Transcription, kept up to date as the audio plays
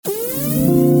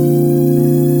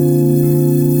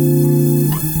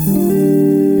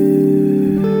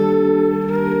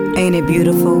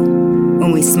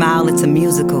smile, it's a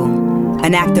musical,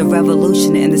 an act of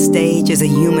revolution, and the stage is a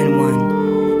human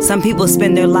one. Some people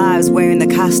spend their lives wearing the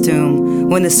costume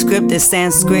when the script is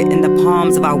Sanskrit in the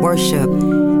palms of our worship.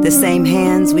 The same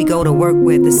hands we go to work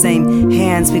with, the same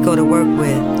hands we go to work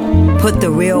with. Put the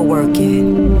real work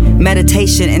in.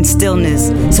 Meditation and stillness,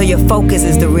 so your focus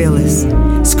is the realest.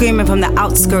 Screaming from the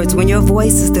outskirts when your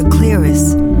voice is the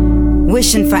clearest.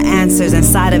 Wishing for answers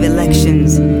inside of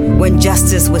elections, when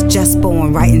justice was just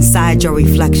born right inside your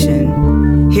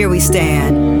reflection. Here we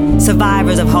stand,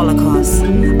 survivors of Holocaust,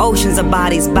 oceans of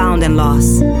bodies bound and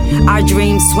lost. Our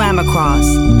dreams swam across,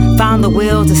 found the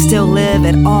will to still live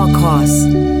at all costs.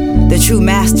 The true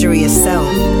mastery is self,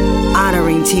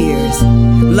 honoring tears,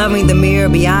 loving the mirror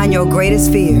beyond your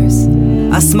greatest fears.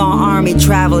 A small army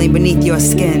traveling beneath your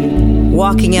skin,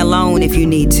 walking alone if you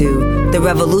need to, the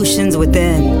revolution's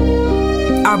within.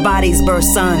 Our bodies birth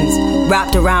suns,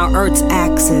 wrapped around Earth's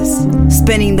axis,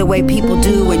 spinning the way people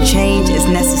do when change is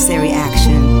necessary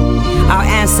action. Our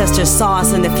ancestors saw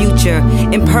us in the future,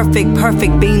 imperfect,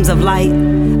 perfect beams of light,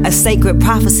 a sacred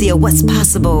prophecy of what's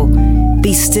possible.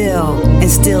 Be still and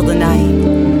still the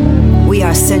night. We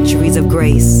are centuries of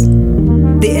grace,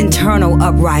 the internal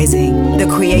uprising, the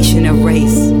creation of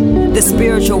race. The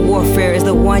spiritual warfare is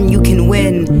the one you can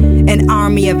win. An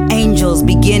army of angels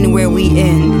begin where we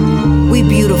end. We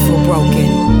beautiful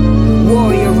broken,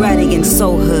 warrior ready in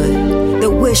soulhood, the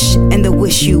wish and the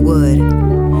wish you would.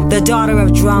 The daughter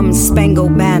of drums,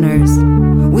 spangled banners.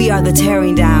 We are the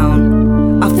tearing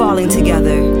down, a falling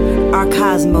together, our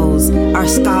cosmos, our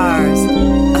scars,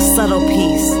 a subtle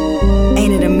peace.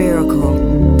 Ain't it a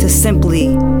miracle to simply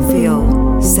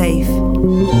feel safe?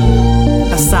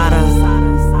 Asada,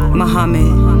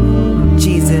 Muhammad,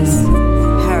 Jesus,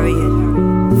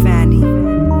 Harriet, Fanny,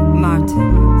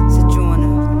 Martin,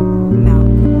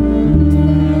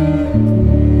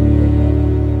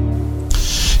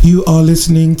 You are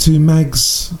listening to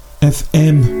Mags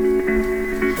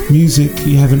FM, music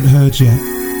you haven't heard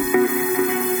yet.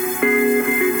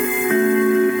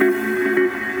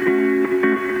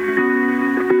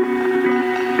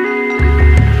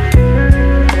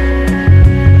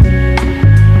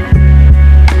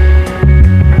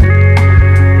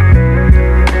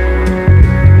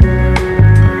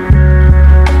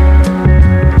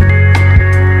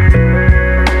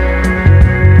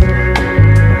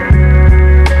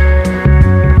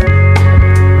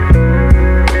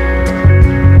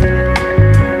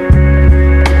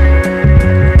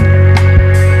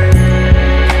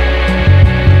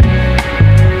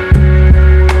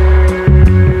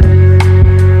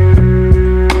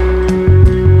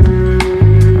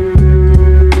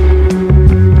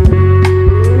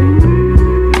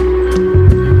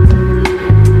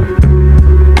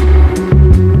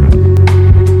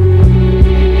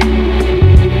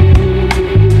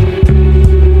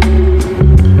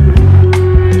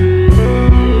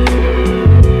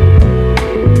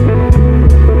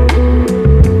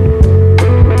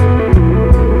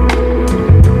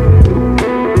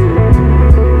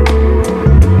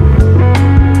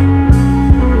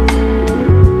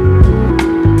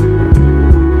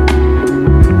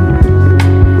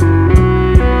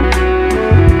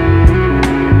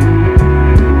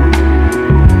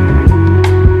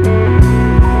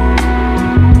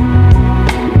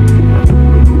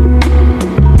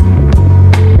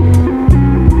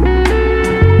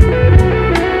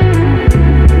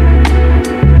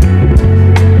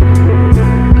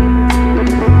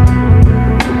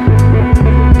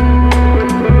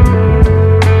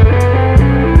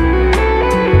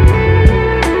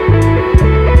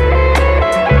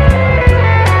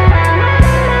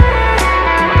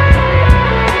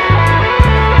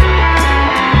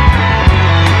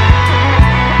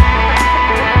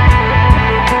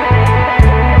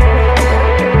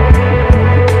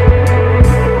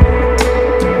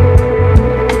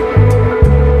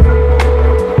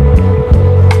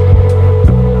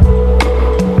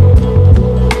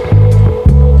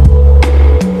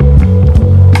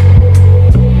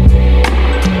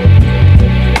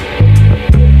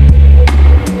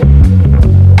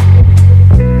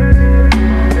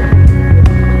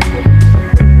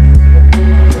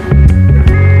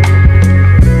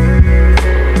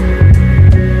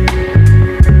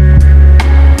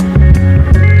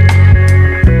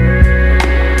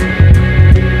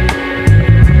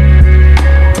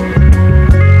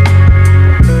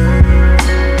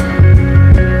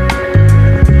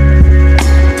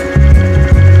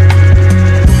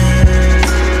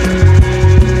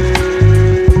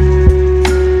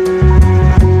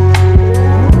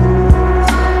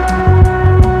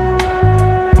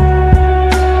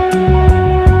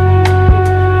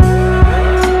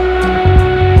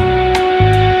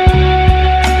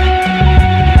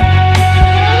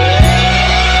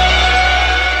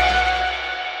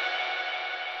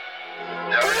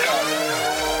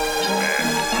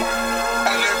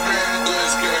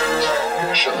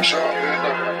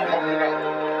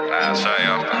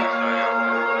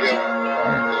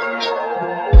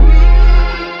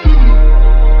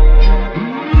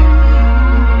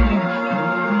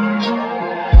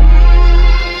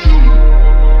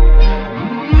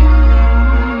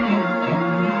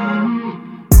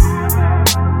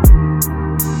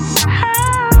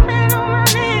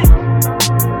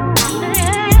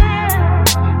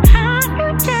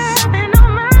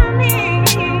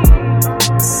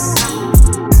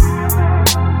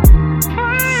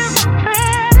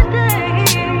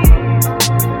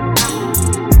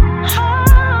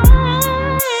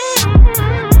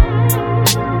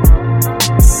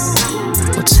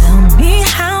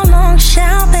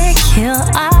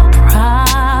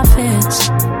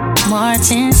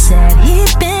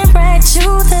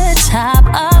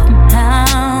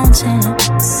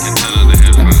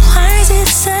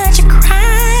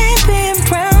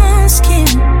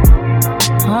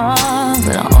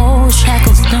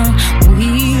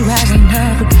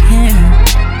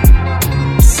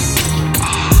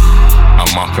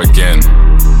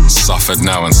 Suffered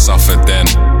now and suffered then.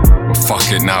 But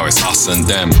fuck it now, it's us and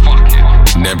them.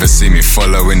 Never see me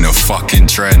following the fucking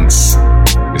trends.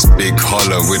 It's Big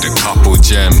Hollow with a couple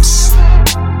gems.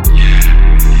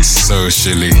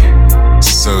 Socially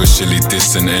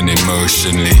distant and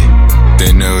emotionally.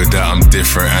 They know that I'm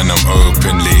different and I'm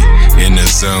openly in the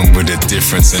zone with a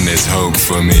difference, and there's hope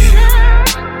for me.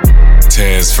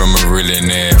 Tears from a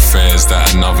millionaire, fears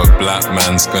that another black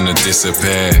man's gonna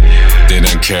disappear. They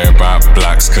don't care about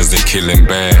blacks cause they're killing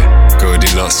bear.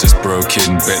 Goldilocks just broke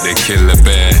in, bet they kill a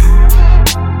bear.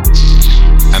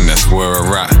 And that's where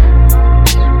we're at.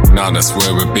 Now that's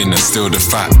where we've been, and still the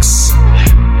facts.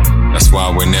 That's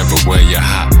why we never wear your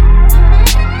hat.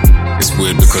 It's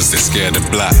weird because they're scared of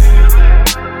black.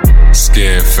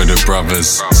 Scared for the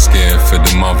brothers, scared for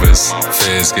the mothers.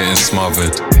 Fears getting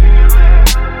smothered.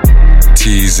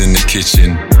 Teas in the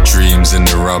kitchen, dreams in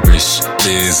the rubbish,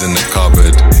 beers in the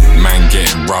cupboard. Man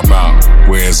getting rub out,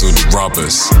 where's all the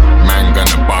rubbers? Man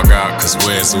gonna bug out, cause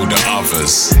where's all the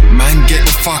others? Man get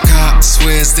the fuck out,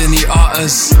 swears then he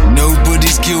utters.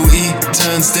 Nobody's guilty,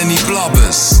 turns then he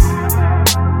blubbers.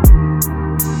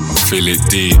 I feel it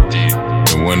deep,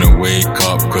 don't wanna wake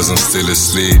up cause I'm still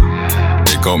asleep.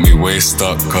 They got me way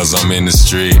stuck cause I'm in the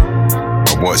street.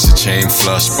 I watch the chain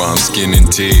flush but I'm skinning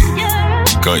tea.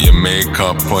 Got your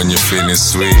makeup on, you're feeling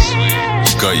sweet.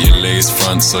 You got your lace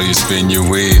front, so you spin your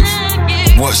weave.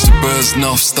 Watch the birds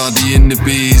nuff, studying the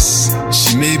bees.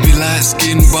 She may be light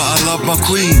skinned, but I love my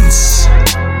queens.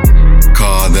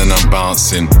 Car, then I'm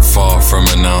bouncing. Far from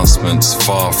announcements,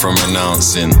 far from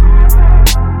announcing.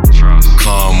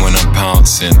 Calm when I'm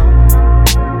pouncing.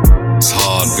 It's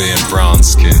hard being brown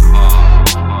skin.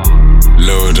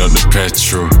 Load up the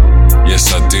petrol.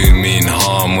 Yes, I do mean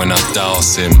harm when I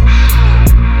douse him.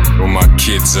 All my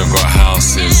kids have got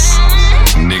houses.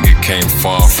 Nigga came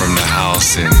far from the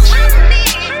housing.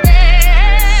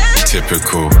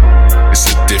 Typical, it's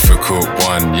a difficult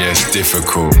one, yes,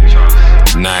 difficult.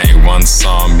 91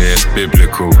 Psalm, yes,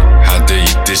 biblical. How dare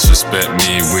you disrespect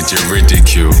me with your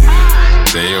ridicule?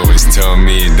 They always tell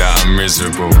me that I'm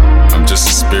miserable. I'm just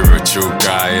a spiritual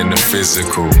guy in the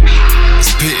physical.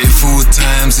 It's pitiful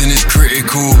times and it's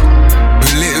critical.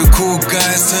 Political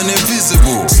guys turn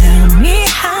invisible. Tell me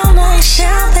how long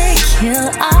shall they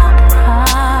kill our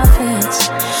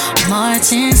prophets?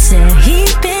 Martin said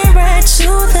he'd been right to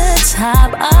the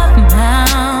top of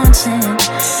mountain.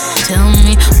 Tell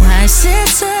me why is it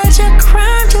such a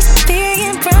crime just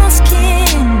being brown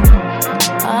skin?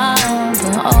 Oh,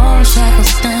 the old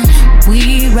shackles done,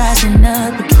 we rising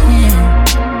up again.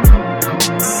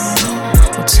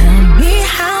 Well, tell me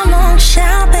how long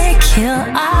shall they kill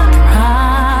our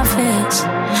prophets?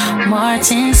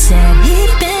 Martin said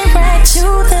he'd been right to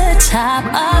the top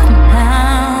of the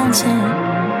mountain.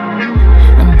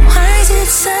 And why is it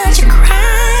such a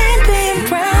crime being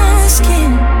brown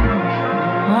skin?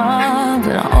 Oh,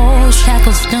 but the old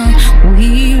shackles done,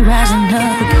 we rising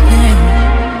up again.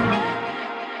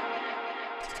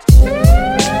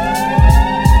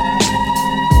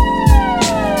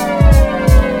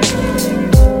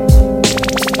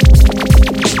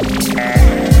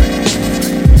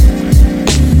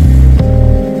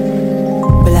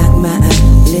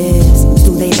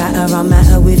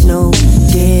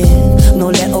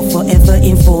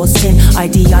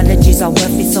 Ideologies are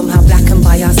worth it, somehow blackened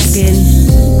by our skin.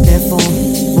 Therefore,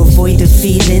 we're void of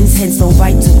feelings, hence no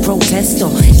right to protest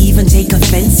or even take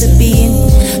offense at being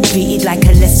treated like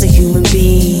a lesser human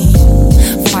being.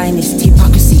 Finest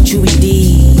hypocrisy, true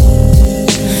indeed.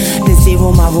 There's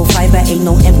zero moral fiber, ain't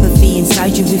no empathy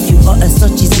inside you if you utter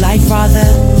such is life. Rather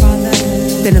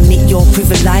than admit you're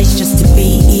privileged just to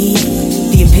be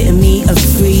the epitome of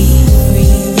free.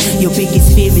 Your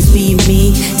biggest fear is being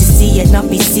me. To see yet not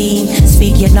be seen,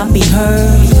 speak yet not be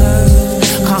heard.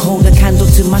 Can't hold a candle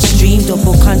to my stream.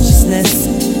 Double consciousness,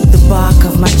 the bark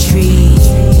of my tree.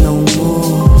 No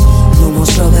more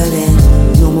struggling.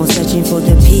 No more searching for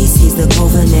the peace, he's the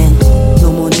covenant.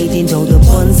 No more needing dough, the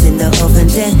buns in the oven.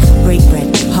 Then break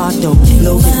bread, hard dough,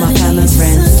 load with my family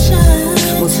friends.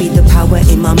 Must be the power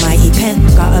in my mighty pen.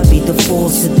 Gotta be the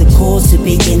force of the cause to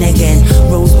begin again.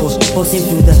 Rosebush busting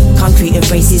through the concrete of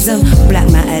racism. Black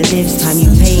matter lives, time you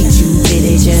pay due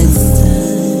diligence.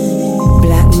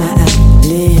 Black matter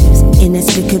lives,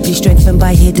 inexplicably strengthened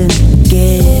by hidden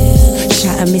gifts.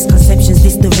 Shatter misconceptions,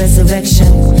 this the resurrection.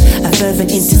 A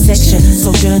fervent intersection,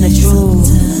 sojourner true.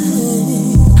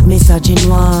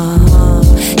 Misogynoir,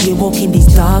 you walk in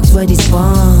these darks where this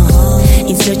bomb.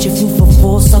 In search of food for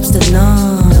false substance.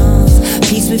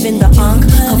 Peace within the ark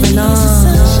covenant.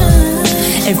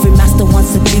 Every master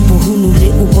wants the people who knew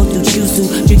little but who choose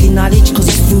to drink in knowledge cause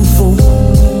it's fruitful.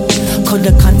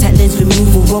 Colour contact lens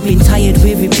removal, robbing tired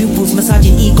weary pupils,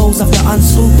 massaging egos of the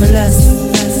unscrupulous.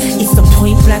 It's the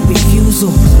point blank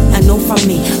refusal. I know from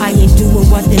me, I ain't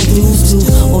doing what them dudes do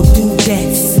or do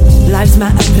debts. Lives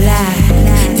matter black,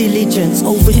 diligence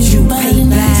overdue,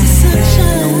 payback.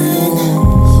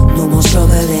 No more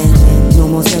struggling, no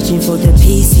more searching for the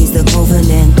peace, he's the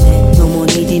covenant. No more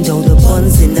needing though the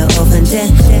buns in the oven. Then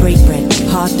break bread,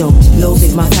 hard dough, loaf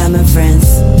with my fam and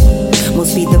friends.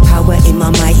 Must be the power in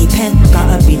my mighty pen.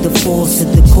 Gotta be the force to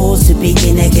the cause to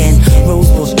begin again.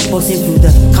 Rosebush, busting through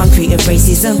the concrete of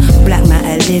racism. Black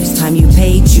matter lives, time you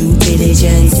pay due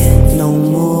diligence. No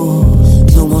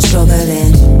more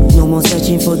struggling. No more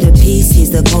searching for the peace,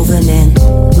 he's the covenant.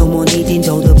 No more needing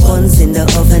though the buns in the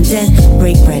oven. Then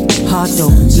break bread, hard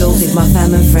dough, loaf with my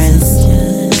fam and friends.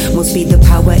 Must be the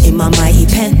power in my mighty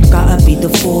pen. Gotta be the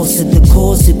force to the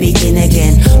cause to begin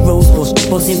again. Rosebush,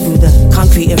 buzzing through the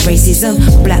concrete of racism.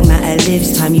 Black matter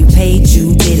lives, time you pay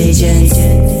due diligence.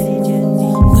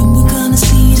 When we're gonna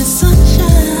see the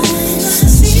sunshine,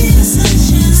 see the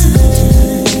sunshine.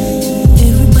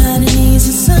 Everybody needs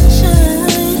the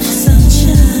sunshine,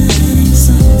 sunshine,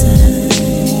 sometime.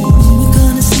 When we're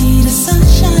gonna see the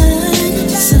sunshine,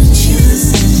 sunshine,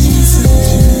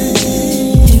 sunshine.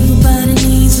 Everybody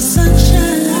needs the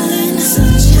sunshine,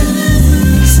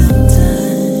 sunshine,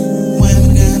 sometime. When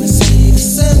we're gonna see the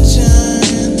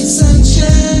sunshine,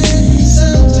 sunshine,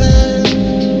 sometime.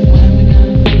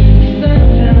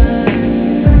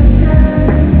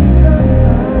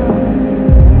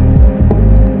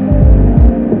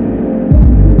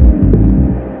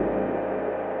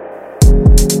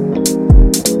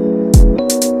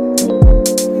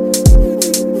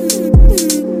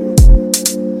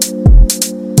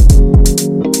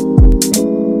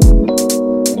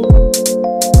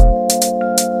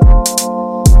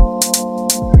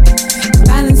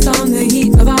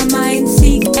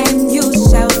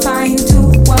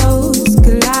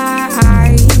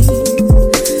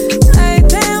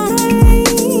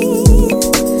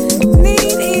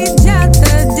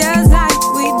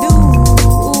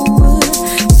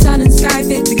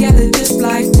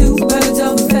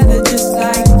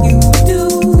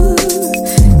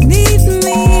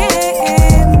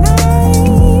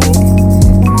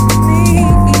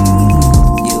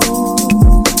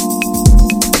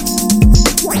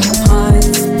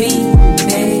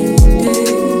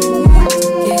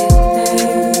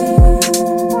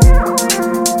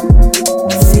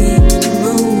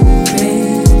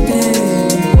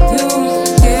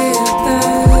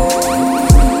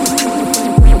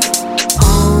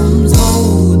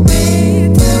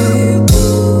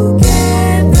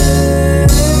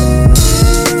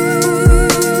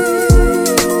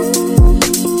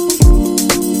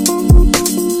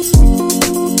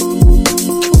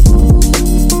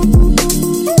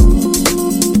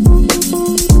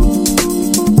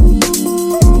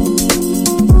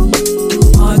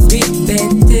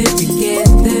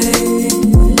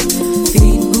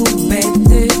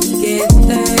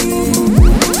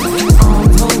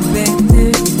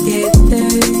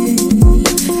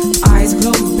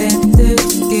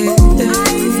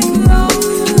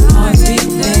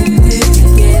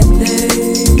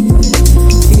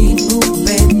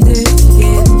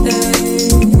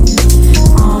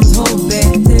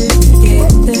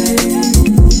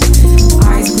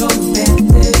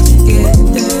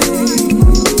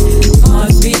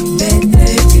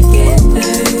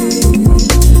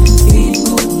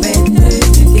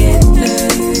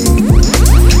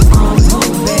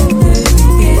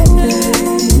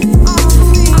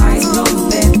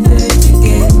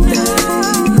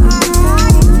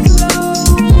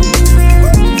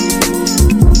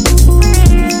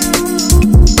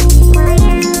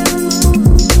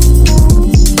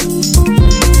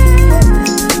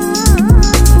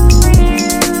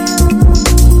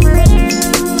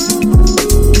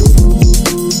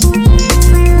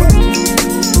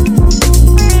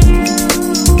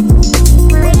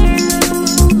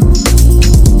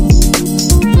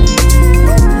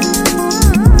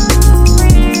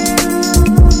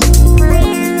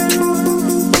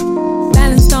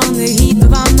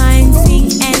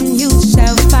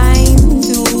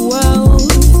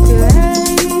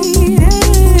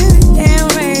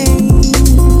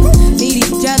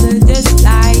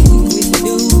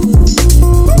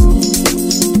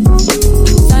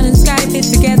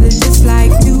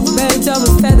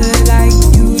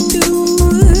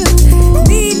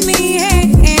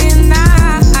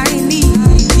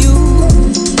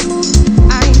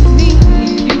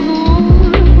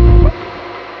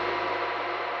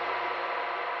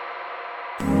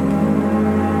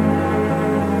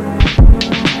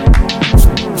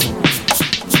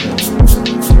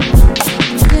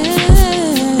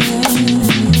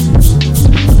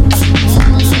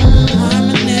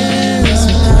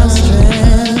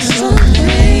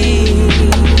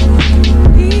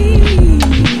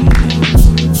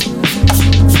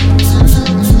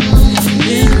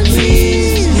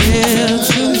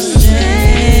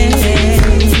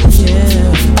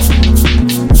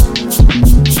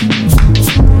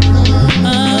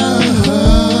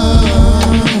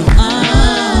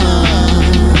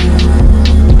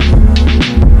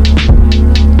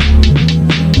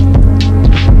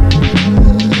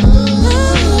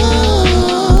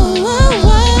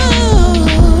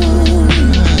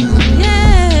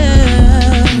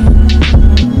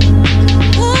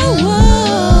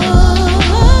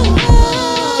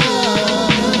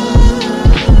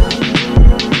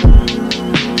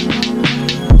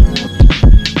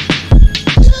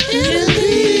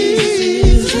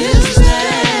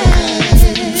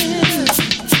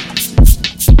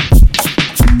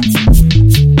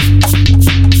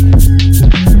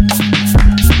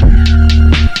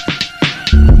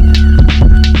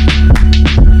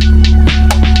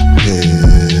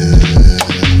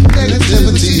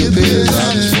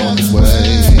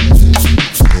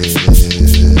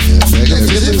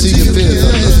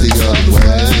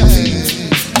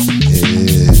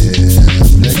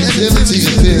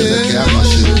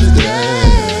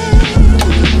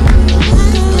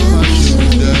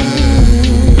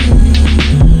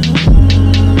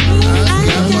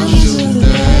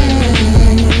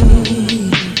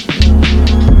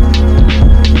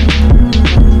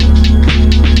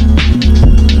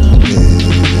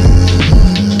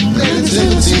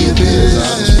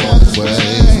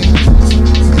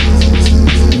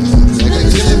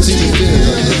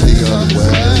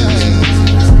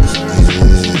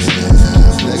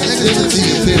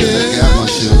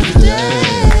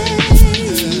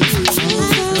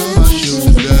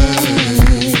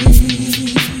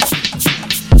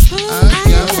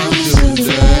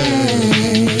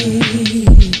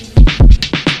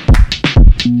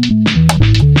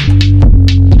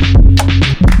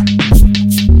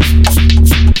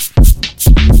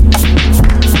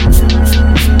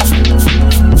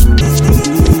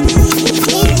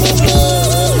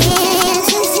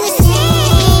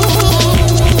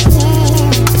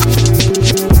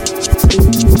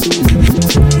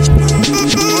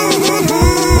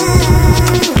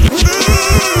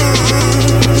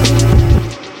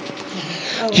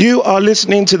 You are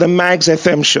listening to the Mags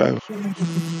FM show.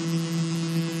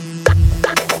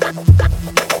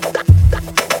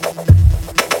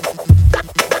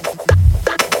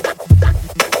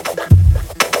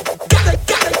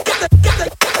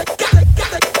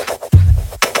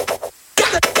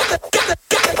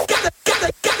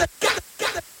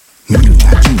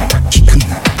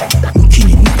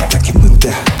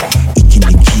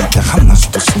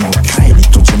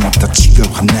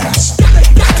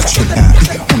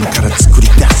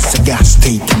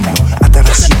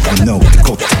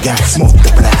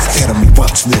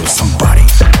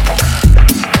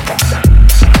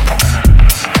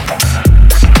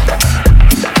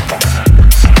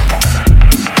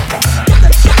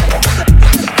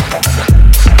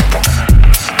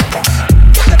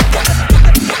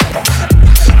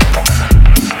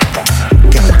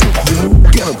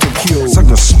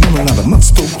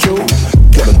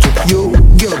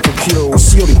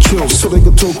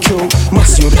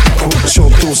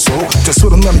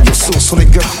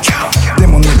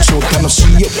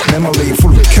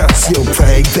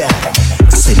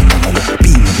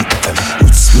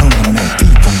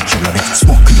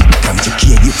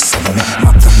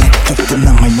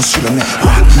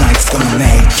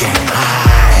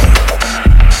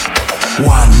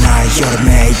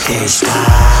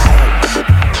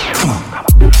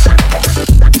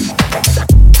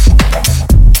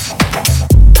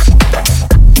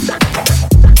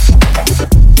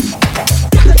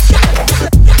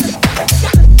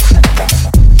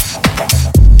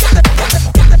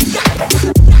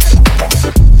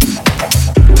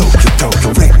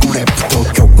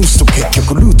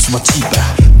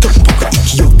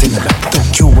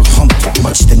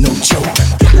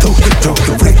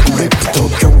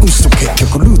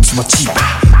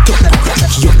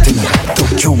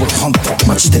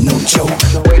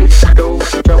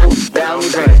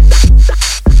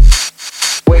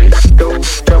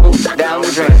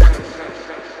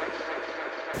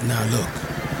 Now look,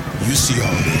 you see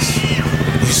all this.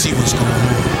 You see what's going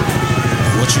on.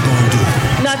 And what you gonna do?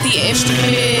 Not the image.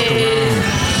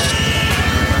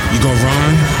 You gonna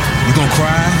run? You gonna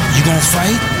cry? You gonna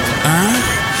fight?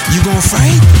 You gonna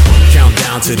fight? Count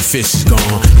down till the fish is gone.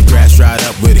 The grass dried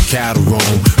up where the cattle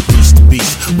roam. Reach the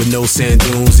beach with no sand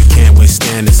dunes. It can't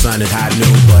withstand the sun at high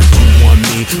noon. But you want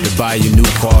me to buy your new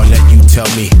car. Let you tell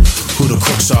me who the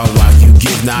crooks are while you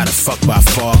give not a fuck by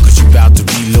far. Cause you about to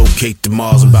relocate to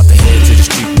Mars. I'm about to head to the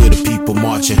street where the people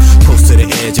marching. Close to the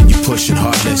edge and you pushing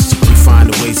heartless. We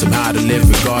find a way somehow to live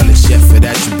regardless. Yet for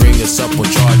that you bring us up on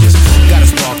charges. Got a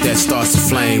spark that starts to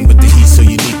flame. With the heat so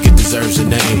unique it deserves a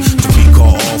name. To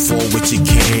recall all for which it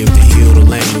came. To heal the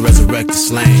lame, to resurrect the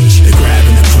slain. They're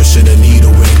grabbing and pushing the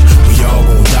needle in. We all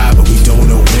gon' die but we don't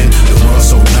know when. The world's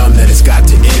so numb that it's got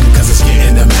to end. Cause it's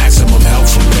getting the maximum help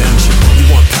from them. You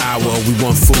want power, we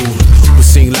want food. We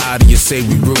sing loud and you say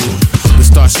we rude. We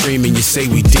start screaming, you say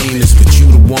we demons. But you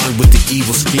the one with the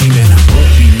evil scheming. I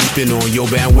won't be leaping on your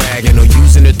bandwagon or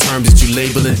using the terms that you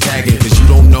label and tagging. Cause you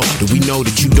don't know that we know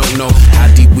that you don't know how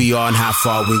deep we are and how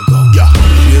far we go. Yeah.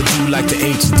 We'll do like the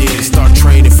ancients did. Start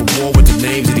training for war with the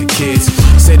names of the kids.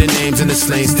 Say the names and the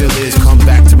slain still is. Come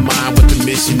back to mind what the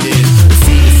mission is. To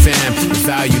feed the fam and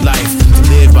value life. To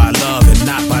live by love and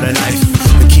not by the knife.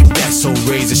 To keep that so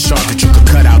razor sharp that you could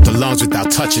cut out the lungs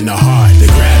without touching the heart. They're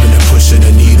grabbing and pushing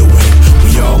the needle in.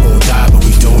 We all gon' die but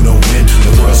we don't know when.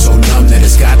 The world's so numb that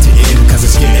it's got to end. Cause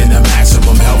it's getting the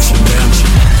maximum help from them.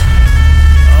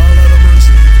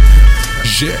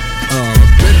 J'ai un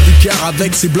bel Picard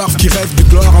avec ses blaffes qui rêvent de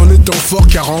gloire en étant fort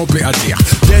car rampé à terre.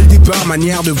 Dès le départ,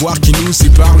 manière de voir qui nous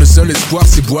sépare. Le seul espoir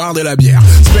c'est boire de la bière.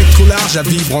 Spectre large à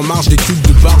vivre en marge des tubes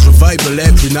de barge. Vibe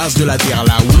lève plus naze de la terre.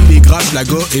 Là où il est grâce, la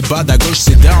go est bad à gauche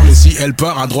c'est down. Et si elle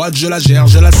part à droite, je la gère,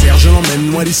 je la serre. Je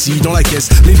l'emmène loin d'ici dans la caisse.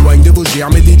 L'éloigne de vos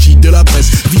germes et des cheats de la presse.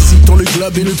 Visitant le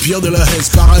globe et le pire de la haisse.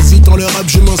 Parasitant le rap,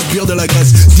 je m'inspire de la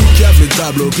Grèce. Dicap le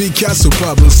tableau, Picasso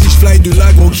Pablo. Si je fly de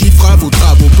l'agro qui fera vos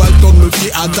travaux. Pas le temps de me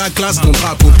fier à ta classe, ton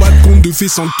drapeau. Pas de compte de fées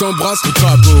sans que t'embrasses le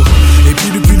drapeau. Et puis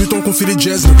depuis le temps qu'on fait les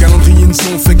jazz, le calendrier ne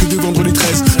sont fait que de vendredi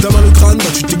 13. T'as mal au crâne,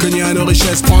 bah tu t'es cogné à nos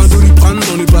richesses. Prends un Doliprane,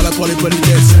 on n'est pas là pour les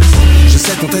politesses. Je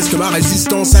sais qu'on teste ma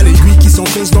résistance à l'aiguille qui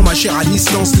s'enfonce dans ma chair à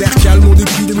distance. L'air calme au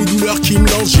dépit de mes douleurs qui me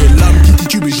lancent. J'ai l'âme qui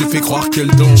titube et j'ai fait croire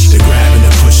qu'elle danse. They're grabbing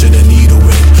and pushing the needle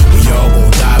in. We all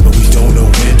won't die but we don't know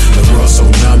when. The world's so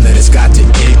numb that it's got to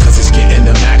end, cause it's getting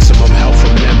the maximum help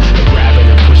from them. They're grabbing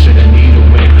and pushing the needle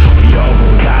in. We all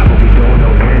won't die but we don't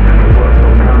know when. The world's so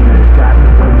numb that it's got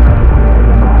to end.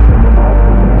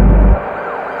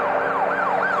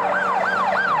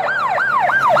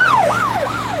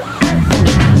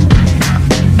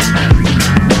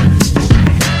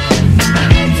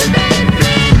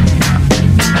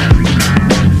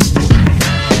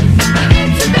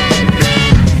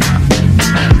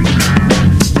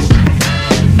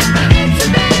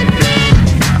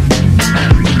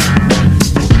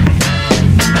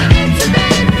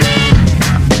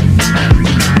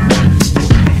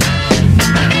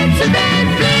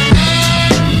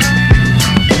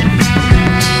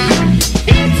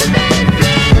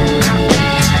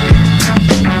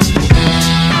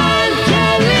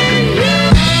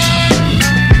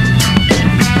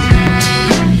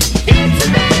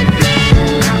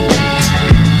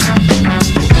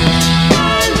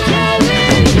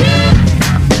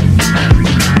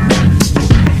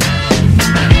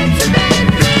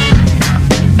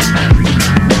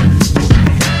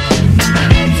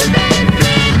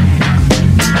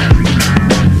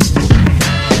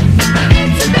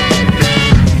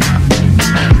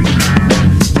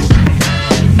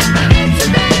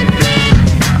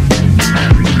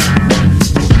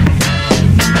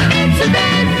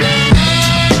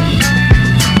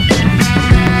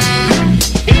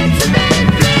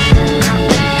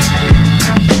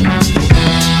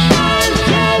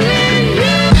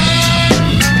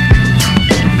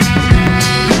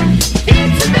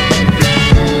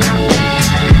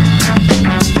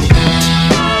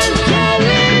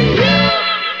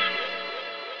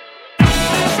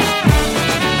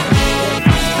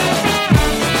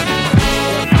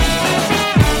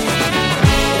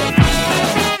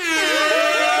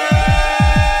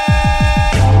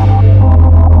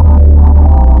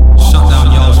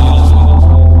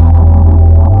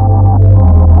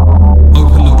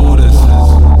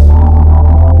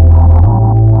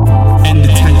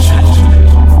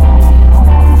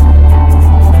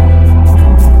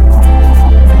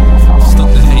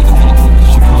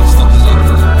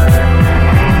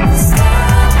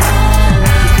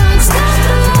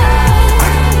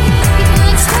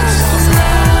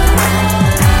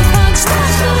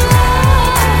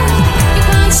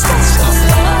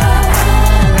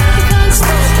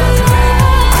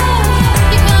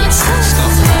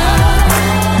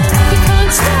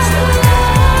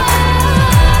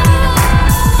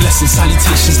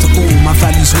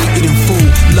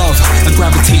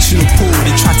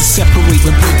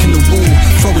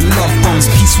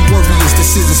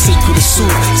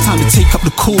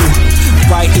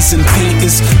 Writers and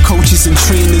painters, coaches and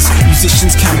trainers,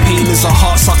 musicians, campaigners, our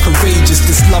hearts are courageous.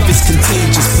 This love is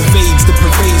contagious, pervades the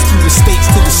parades through the states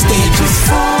to the stages.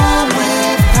 Perform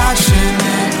with passion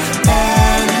and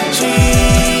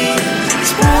energy,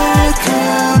 spread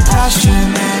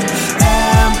compassion and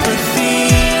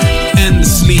empathy.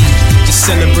 Endlessly, just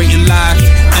celebrating life,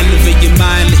 elevate your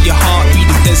mind, let your heart be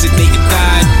the designated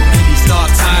guide. In these dark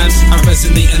times, I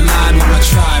resonate in line with my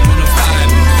tribe on a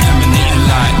vibe, emanating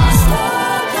light.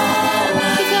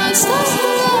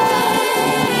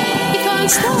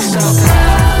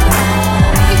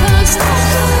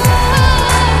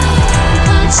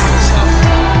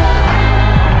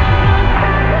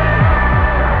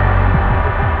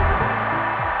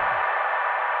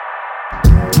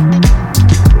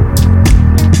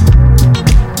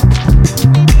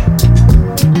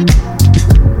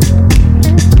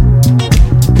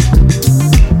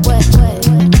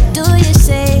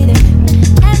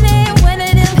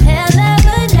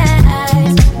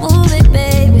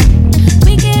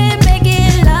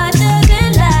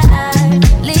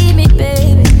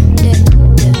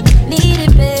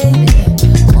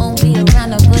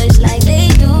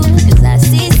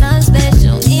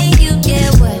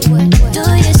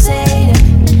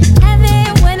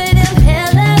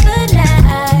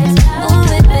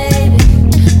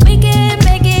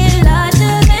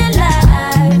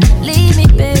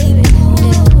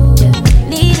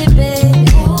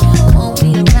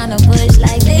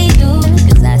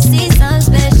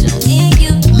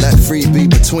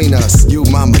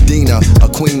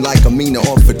 queen like Amina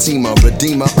or Fatima,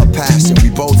 redeemer of passion. We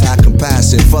both had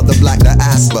compassion for the black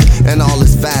diaspora and all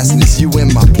its vastness. You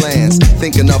in my plans,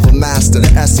 thinking of a master, the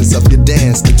essence of your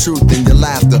dance, the truth in your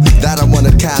laughter that I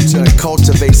wanna capture and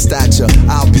cultivate stature.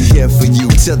 I'll be here for you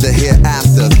till the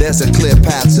hereafter. There's a clear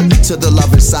path to the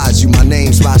love inside you. My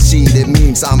name's Rashid, it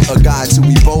means I'm a guide to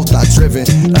we both are driven.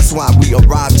 That's why we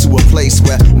arrived to a place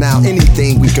where now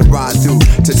anything we can ride through.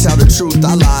 To tell the truth,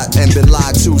 I lied and been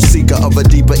lied to. Seeker of a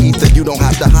deeper ether, you don't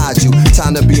have to hide you.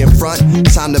 Time to be in front,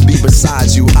 time to be beside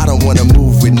you. I don't wanna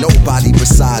move with nobody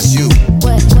besides you.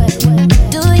 What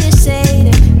do you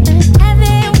say to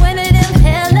having one of them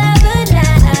hell of a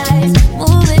nights?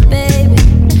 Move it, baby.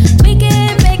 We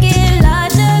can make it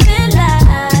larger than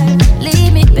life.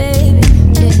 Leave me, baby.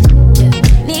 Yeah.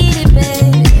 Need it,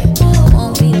 baby. I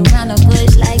won't beat around the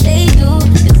bush like they do,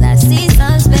 'cause I see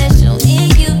something special in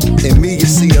you. In me, you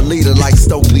see a leader like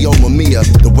Stokely or Mamiya.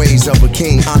 The ways of a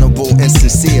king, honorable and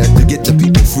sincere, to get the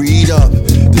people freed up.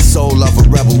 The soul of a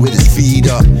rebel with his feet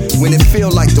up. When it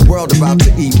feel like the world about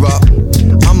to erupt,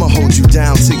 I'ma hold you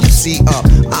down till you see up.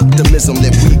 Optimism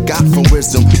that we got from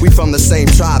wisdom. We from the same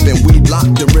tribe and we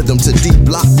locked the rhythm to deep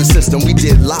block the system. We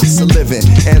did lots of living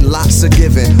and lots of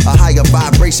giving. A higher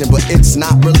vibration, but it's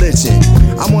not religion.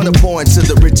 I wanna pour into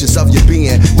the riches of your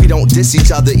being. We don't diss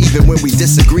each other even when we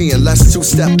disagree. And let's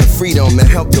two-step to freedom and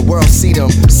help the world see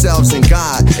themselves in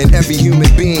God and every human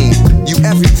being. You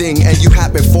everything and you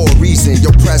happen for a reason.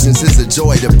 Your presence is a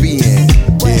joy to be in.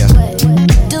 Yeah. What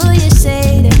do you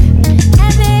say to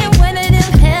having one of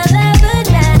them hell of a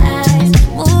nights?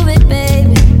 Move it,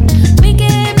 baby. We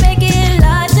can make it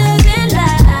larger than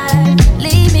life.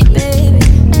 Leave me, baby.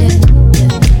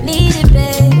 Yeah. Need it,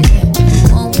 baby.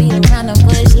 Won't beat around the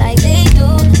bush like they do,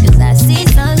 'cause I see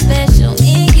something special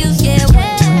in you. Yeah.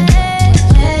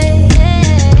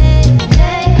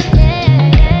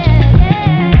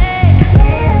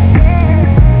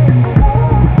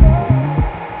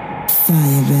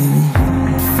 Fire, baby.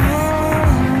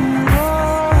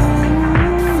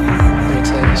 Let me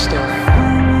tell you a story.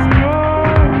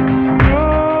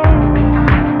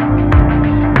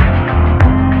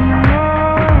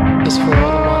 It's for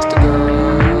all the monster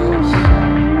girls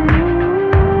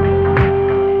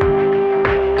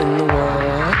in the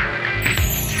world.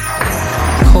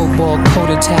 Cold ball, cold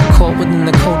attack, caught within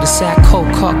the cul-de-sac. Cold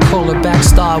Coca-Cola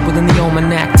backstar within the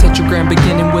almanac. Tetragram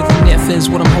beginning with an F is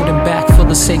what I'm holding back for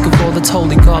the sake of all that's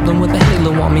holy. Goblin with a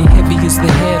halo on me, heavy as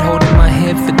the head, holding my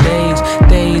head for days.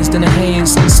 Dazed in a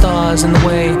haze, and stars in the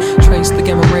way. Trace the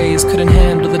gamma rays, couldn't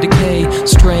handle the decay.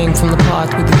 Straying from the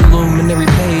path with the luminary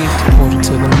paved. Portal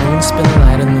to the moon, spinning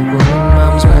light in the room.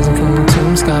 I was rising from the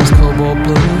tomb, sky was cobalt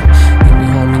blue. If you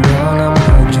hold me down, I'ma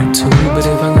hold you too. But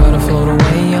if I gotta float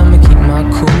away, I'ma keep my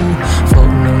cool.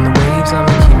 Floating on the waves,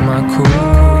 I'ma keep my cool.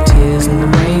 Tears in the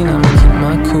rain, I'ma keep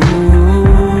my cool.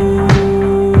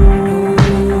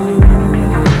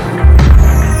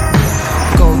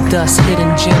 Gold dust,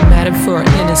 hidden gem, added for an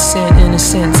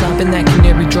innocence. I've been that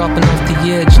canary dropping off the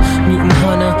edge. Mutant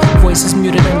hunter, voices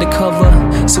muted undercover.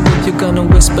 So if you're gonna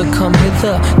whisper, come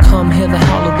hither,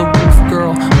 howl of the wolf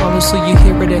girl. Obviously you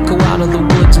hear it echo out of the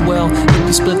woods well. If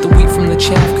you split the wheat from the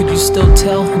chaff, could you still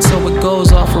tell? And so it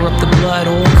goes, offer up the blood,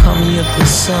 all coming of the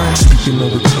sun. Speaking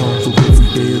of a tongue for every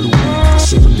day of the week,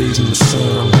 7 days in the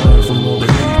sun, I'm high from all the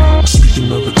heat.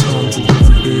 Speaking of a tongue for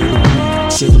every day of the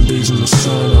week, 7 days in the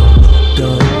sun, I'm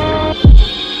done.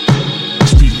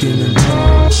 Speaking in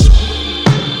tongues,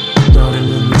 nodding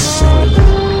in the sun.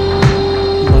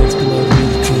 Lights blood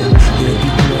leaking, there be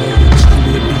dragons,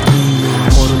 there be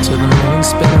demons. Portal to the moon,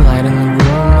 spinning light in the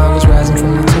room. I was rising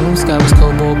from the tomb, sky was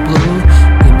cobalt blue.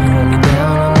 If you hold me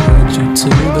down, I'ma hold you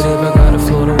too. But if I gotta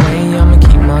float away, I'ma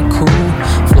keep my cool.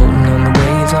 Floating on the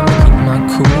waves, I'ma keep my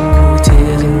cool.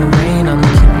 Tears in the rain, I'ma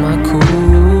keep my cool.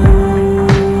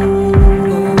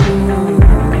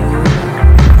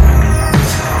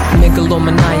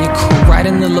 Megalomaniacal,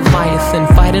 riding the Leviathan,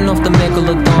 fighting off the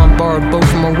Megalodon, borrowed both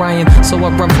from Orion. So I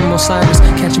run from Osiris,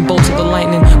 catching bolts of the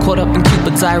lightning, caught up in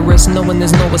Cupid's iris, knowing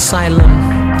there's no asylum.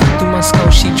 Through my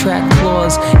skull she track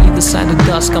claws, either side of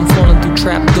dusk, I'm falling through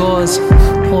trap doors.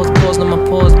 Pause, not my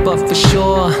pause, but for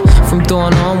sure. From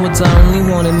dawn onwards, I only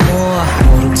wanted more.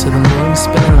 Portal to the moon,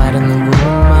 spinning light in the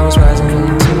room. I was rising from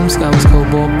the tomb, sky was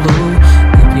cobalt blue.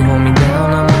 If you hold me down,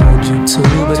 I'ma hold you too.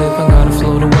 But if I gotta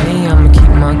float away, I'ma keep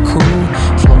my cool.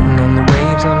 Floating on the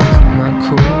waves, I'ma keep my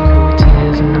cool.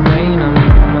 Tears in the rain, I'ma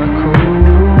keep my cool.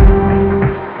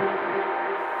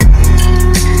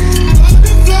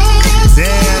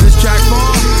 Damn, this track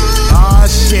more? Oh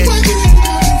shit.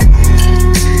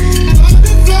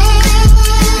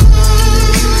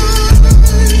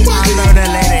 I learned to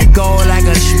let it go like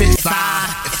a spitfire.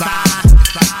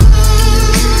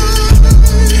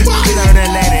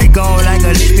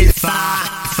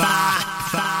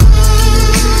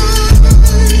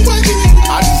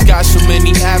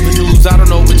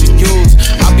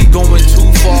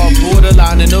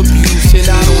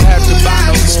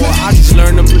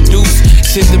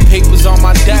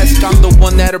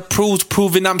 matter proves,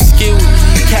 proving I'm skilled.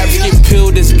 Caps get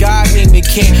peeled as God and they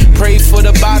can't pray for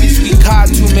the bodies. We caught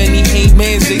too many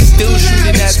amens, they still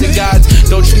shooting at the gods.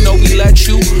 Don't you know we let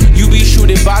you? You be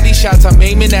shooting body shots, I'm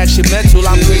aiming at your mental.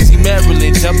 I'm crazy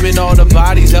Maryland, jumping all the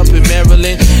bodies up in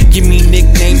Maryland. Give me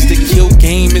nicknames, the kill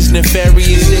game is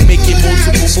nefarious. They're making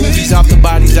multiple movies off the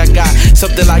bodies I got.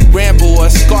 Something like Rambo or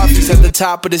Scarface at the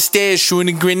top of the stairs,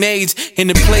 shooting grenades in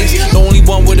the place. The only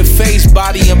one with a face,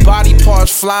 body and body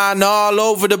parts flying all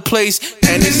over the place.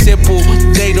 And it's simple,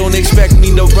 they don't expect me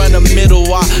to run a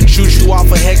middle. I shoot you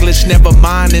off a Heglish, never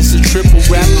mind, it's a triple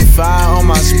rapid fire on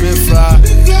my Spitfire.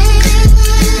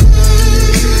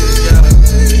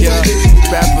 Yeah,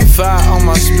 rapid fire on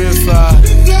my Spitfire.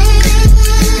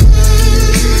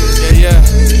 Yeah.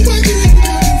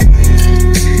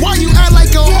 Why you act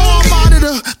like a hall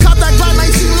monitor? Cop that Glock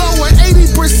 19 low at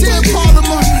 80%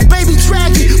 polymer. Baby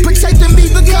tragic, protecting me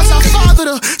because I fathered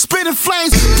her. Spitting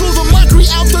flames, blew the mercury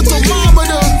out the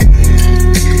thermometer.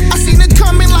 I seen it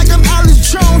coming like I'm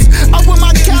Alice Jones. Up with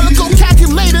my calico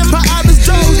calculator, my Alice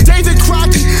Jones. David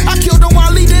Crockett, I killed him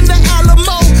while leading the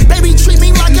Alamo. Baby treat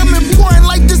me like I'm important,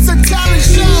 like this a talent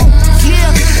show.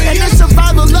 Yeah, and the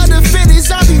survival of the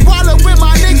fittest. I be wildin' with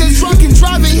my niggas, drunk and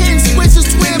driving, hitting switches,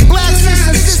 twin black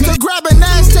sister grabbing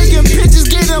ass, taking pictures,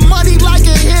 getting money like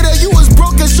a hitter. You was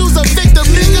broke cause you's a victim,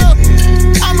 nigga.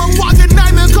 I'm a walking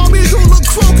nightmare, call me Lula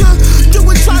Kroger. You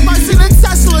would try by seeing a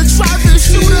Tesla, driving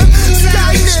shooter.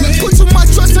 Skynet, put too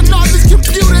much trust in all these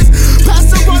computers.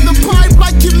 Pass around the pipe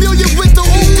like Camellia with the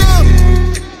hookah.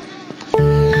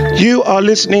 You are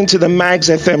listening to the Mags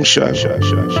FM show.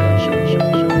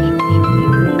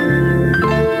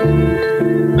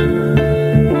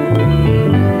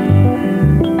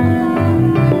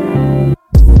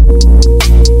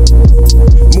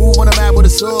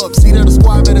 Sub. See that the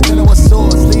squad better tell her what's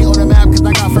source. Lean on the map cause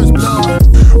I got first blood.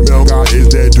 Melga is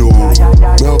that dude.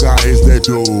 Melga is that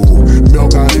dude.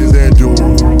 Melga is that dude.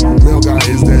 Melga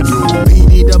is that dude.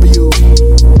 BDW.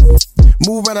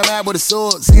 Move on the map with a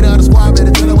sword. See that the squad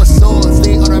better tell her what's source.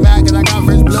 Lean on the map cause I got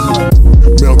first blood.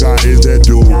 Melga is that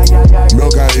dude.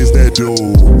 Melga is that dude.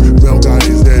 Melga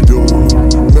is that dude.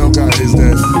 Melga is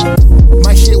that.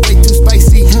 My shit way too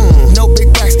spicy. No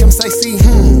big packs, come sightsee.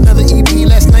 Another EP,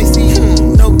 less nicey.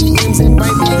 No DMs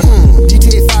invite me.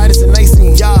 GTA 5, this a nice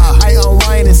scene. Yeah, I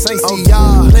unwind and sightsee. Oh,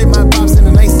 yeah, play my pops in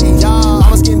the nice scene. Yeah,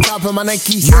 I'm a skin top of my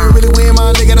Nike. You ain't really wearing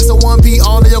my nigga, that's a 1P.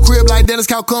 All in your crib like Dennis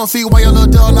Cow comfy. Why your little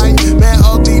dog like mad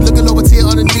ugly? Looking over tear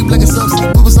underneath like a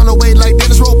subsea. We was on the way like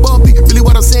Dennis Road Bumpy. Really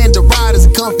what I'm saying, the ride is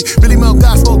a comfy. Really Mel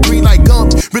God smoke green like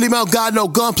Gumpy. Really Mel God no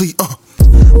Gumpy.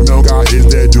 Melga is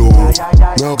that dude.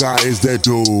 Melga is that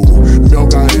dude.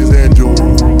 Melga is that dude.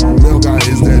 Melga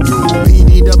is that dude.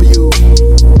 PDW.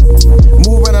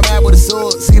 Move on the map with a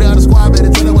sword. See that the squad better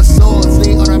tell her what's swords.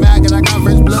 Lean on the back and I got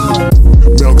fresh blood.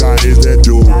 Melga is that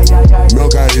dude.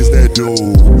 Melga is that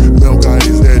dude. Melga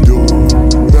is that dude.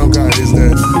 Melga is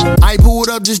that. I pulled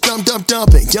up, just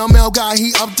dumping. Young Mel guy,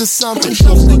 he up to something.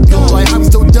 Like I'm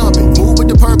still dumping. Move with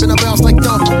the perp and I bounce like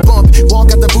thumping. Bumping.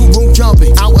 Walk out the boot room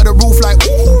jumping. Out of the roof like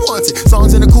ooh, who wants it?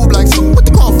 Songs in the coop like so with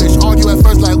the crawfish. Argue at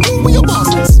first like ooh, where your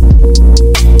bosses?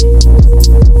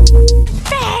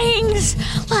 Bangs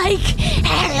like.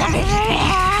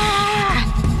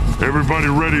 Everybody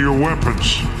ready your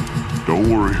weapons. Don't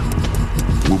worry.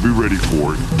 We'll be ready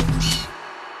for it.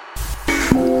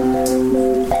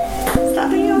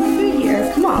 Stop eating all the food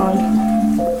here. Come on.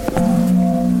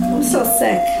 I'm so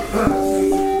sick.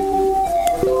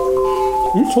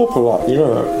 You talk a lot, you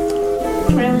know that.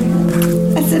 Really?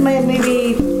 I said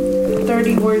maybe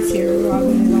 30 words here.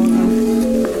 Robin, I don't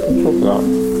know. You talk a lot.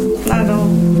 I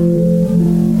don't.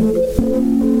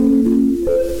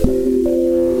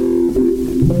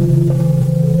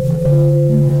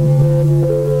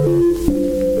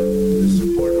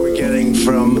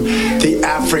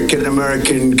 African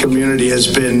American community has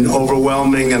been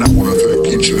overwhelming, and I want to thank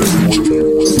each and every one of you.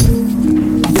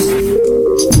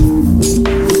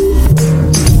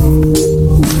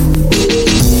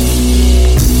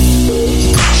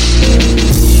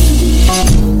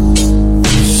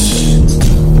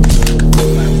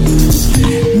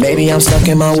 Maybe I'm stuck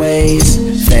in my ways.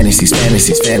 Fantasies.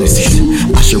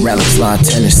 I should rather fly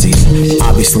tendencies.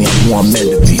 Obviously, I'm who I'm meant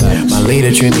to be. My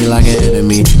leader treat me like an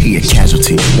enemy. He a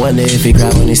casualty. Wonder if he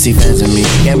cry when he see fans of me.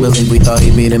 Can't believe we thought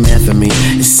he'd be the man for me.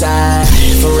 It's sad,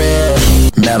 for real.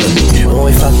 Melody. When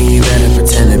we fucking, you better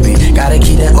pretend to be. Gotta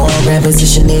keep that on-brand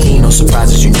positioning. No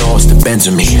surprises, you know it's the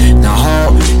Benjamin. Now,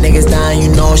 hope niggas dying, you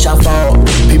know it's your fault.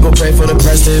 People pray for the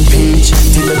press to impeach.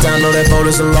 Deep down, know that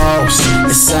voters are lost.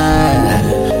 It's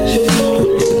sad.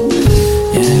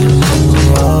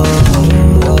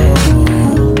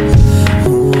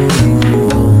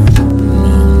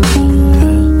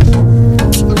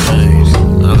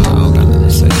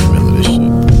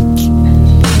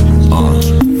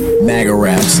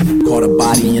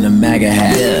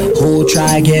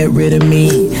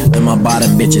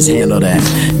 bitches handle that.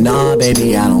 Nah,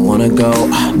 baby, I don't wanna go.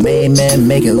 Main man,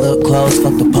 make it look close.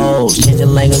 Fuck the polls.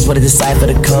 Changing language, what to decipher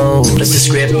the code. Flip the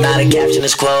script, not a caption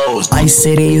is closed. Ice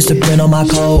City used to print on my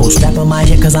clothes. Strap on my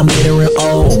head cause I'm bitter and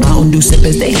old. Mountain Dew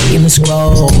sippers, they hating the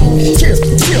scroll.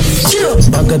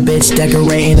 Bunker bitch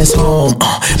decorating his home.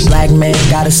 Black man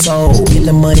got a soul. Get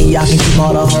the money, y'all can keep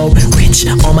all the hope. Rich,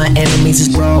 all my enemies is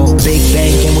broke. Big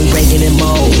bank and we breaking in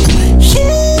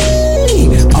mode.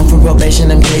 Off of probation,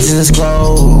 them cases is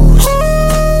closed.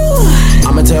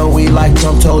 I'ma tell we like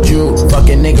Trump told you.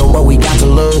 Fucking nigga, what we got to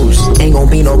lose? Ain't gon'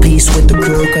 be no peace with the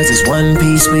crew, cause it's one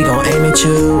piece, we gon' aim at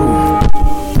you.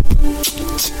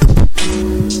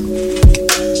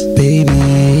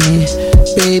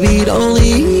 Baby, don't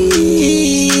leave.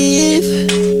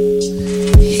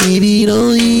 Baby,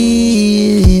 don't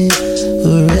leave.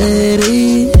 We're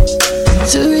ready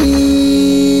to read.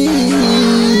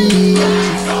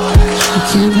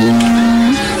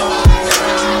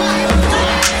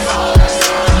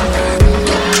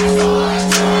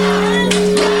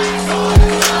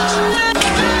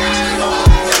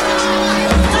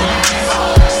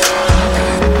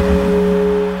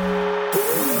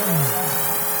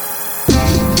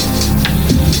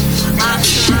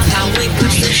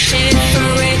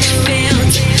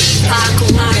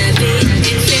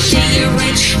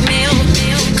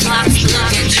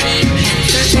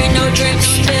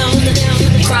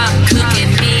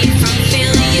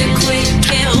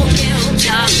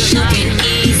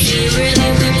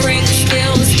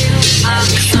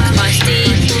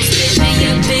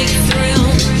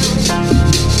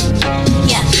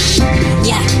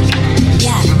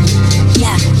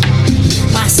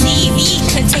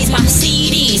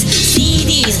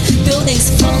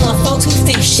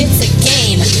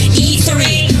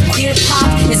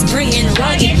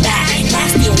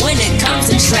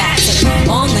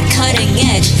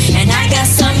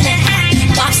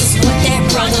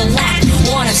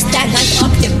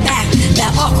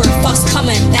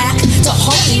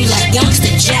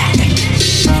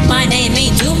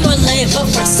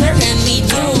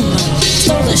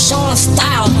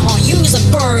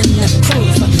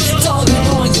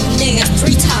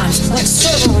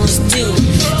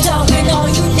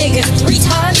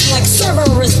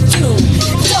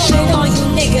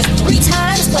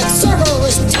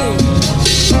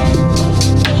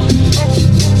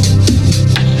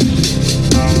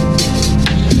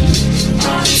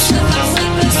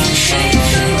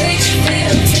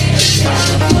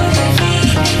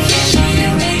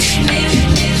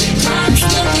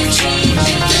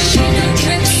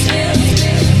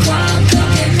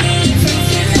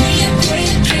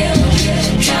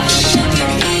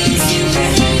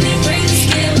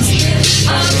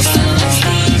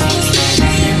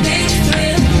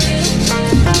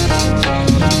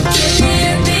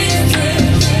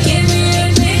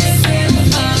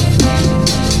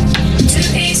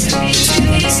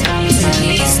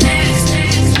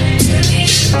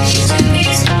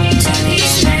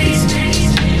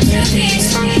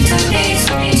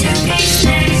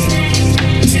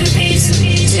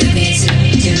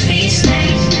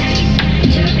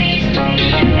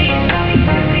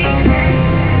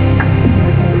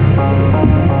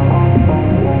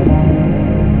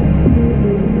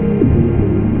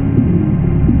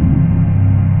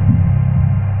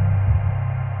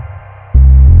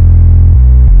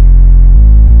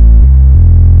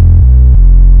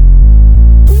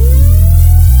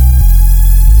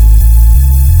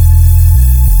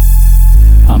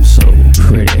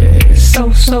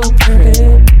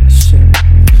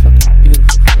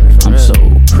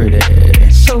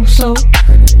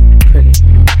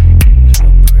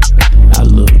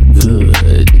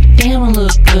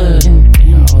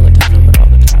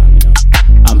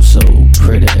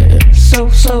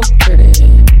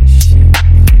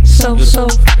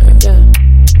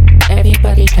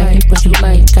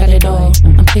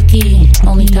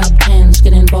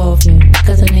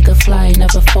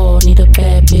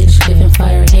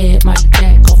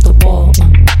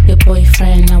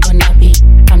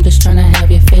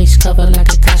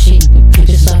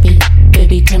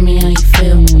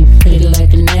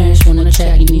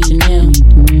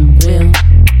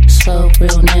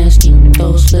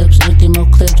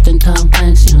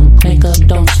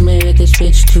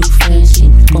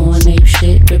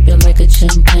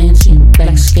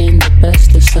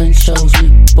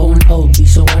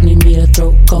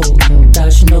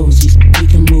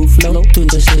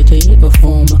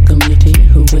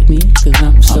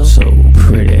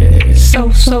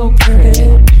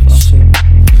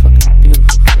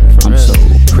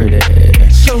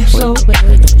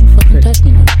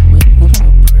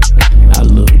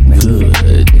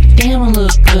 Damn, I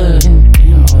look good.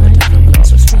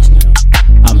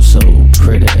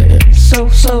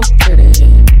 so pretty.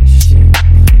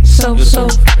 So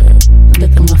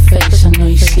look at my face, I know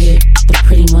you see it. The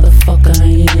pretty motherfucker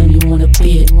I am, you wanna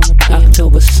be it.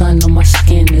 October sun on my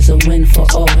skin is a win for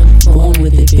all. Born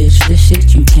with it, bitch, this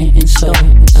shit you can't install.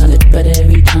 I look better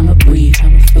every time I breathe.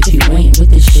 If you ain't with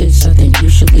the shits, I think you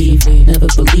should leave. Never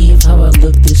believe how I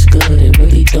look this good, it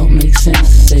really don't make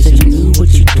sense. Says you knew what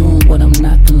you doing, but I'm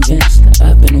not convinced.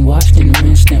 I've been washed and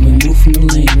rinsed and removed from the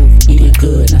lane. Eat it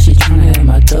good, now she tryna have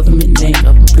my government name.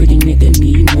 Pretty nigga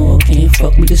need more, can't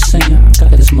fuck me the same.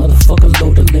 Got this motherfucker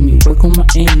loaded, let me work on my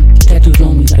aim. Tattoos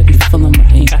on me like you feeling my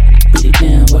ink. Beat it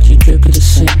down, watch you drip to the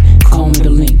sink. Call me the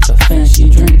links, I fancy a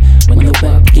drink. When the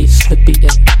back gets slippy,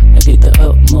 I get the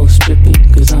utmost strippy.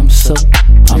 Cause I'm so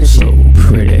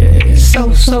pretty.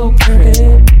 So pretty.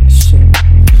 Shit,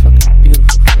 fucking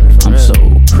beautiful. I'm so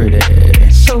pretty.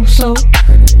 So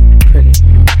pretty.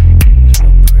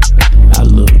 I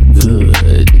look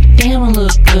good. Damn, I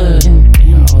look good.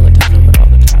 Damn, all the time, but all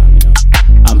the time, you know.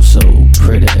 I'm so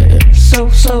pretty. So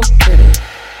pretty.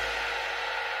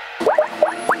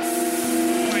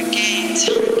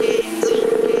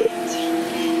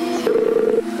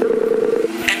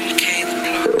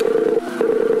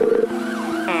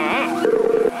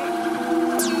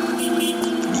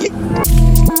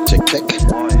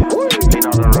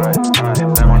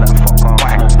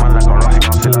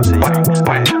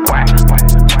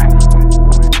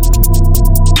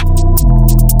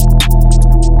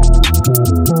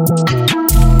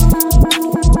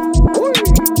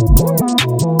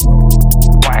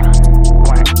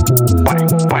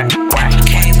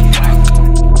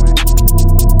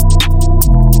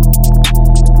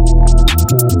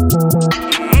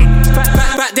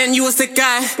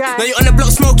 Now you're on the block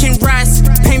smoking rice.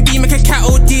 Pain B, make a cat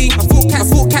OD. I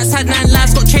thought cats had 9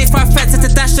 lives. Got chased by feds at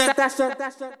the dasher.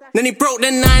 Then he broke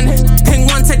the 9. Ping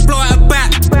 1 said blow out her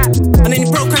back. And then he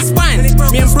broke her spine.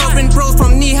 Me and bro been bros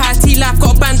from knee high. T-Life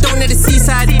got a band down near the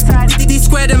seaside. D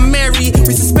squared and Mary.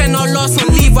 We suspend our loss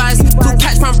on Levi's. Two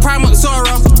catch man Primark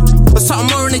Zora. But something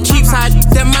more on the cheap side.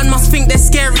 Them man must think they're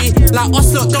scary. Like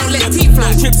Oslo, don't let teeth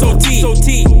fly. Trips OT.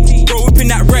 Bro whipping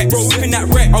that wreck.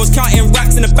 I was counting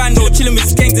racks in the bando, chilling with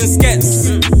skanks and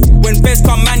skets. When best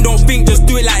come, man, don't think, just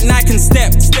do it like Nike and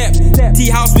step.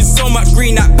 T-house with so much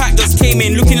green, that pack just came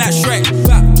in looking like Shrek.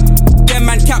 Them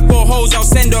man cap for hoes, I'll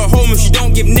send her home if she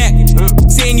don't give neck.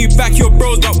 Saying you back your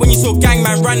bros, but when you saw gang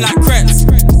man run like crepes.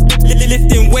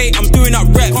 Lifting weight, I'm doing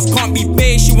up reps. Can't be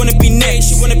bait, she wanna be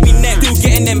next. Still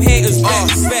getting them haters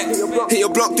respect. Hit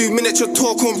your block, do miniature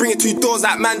talk on, bring it 2 doors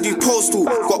like man do postal.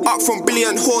 Got up from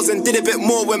billion whores and did a bit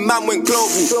more when man went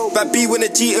global. Bad B win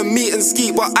a G and meet and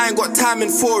ski, but I ain't got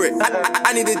timing for it.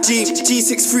 I need a G,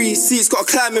 G63, C's got a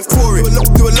climbing for it.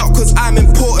 Do a lot cause I'm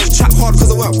important, trap hard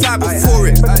cause I won't fly before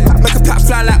it. Make a pack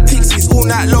fly like pixies, all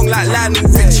night long like Lionel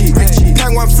Richie.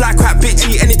 Gang 1 fly quite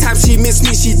bitchy, anytime she miss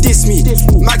me, she diss me.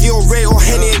 Maggie or Ray or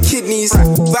Henny and kidneys,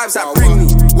 vibes that bring me.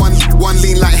 One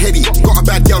lean like Hetty, got a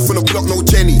bad girl from the block, no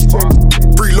Jenny.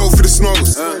 Bree low for the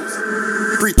snows.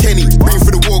 Bree Kenny, been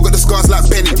for the war, got the scars like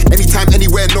Benny. Anytime,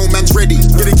 anywhere, no man's ready.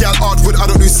 Get a gal hardwood, I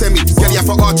don't do semi. Girl, you have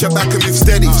to arch your back and move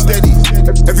steady.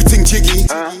 Everything jiggy,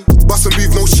 bust a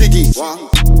move, no shiggy.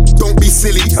 Don't be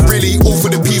silly, really, all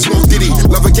for the peas, no diddy.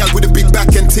 Love a gal with a big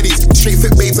back and titties. Straight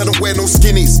fit babes, I don't wear no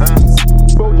skinnies.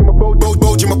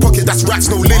 Bulge in my pocket, that's racks,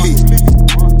 no lily.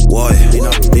 Why?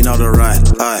 You know the right.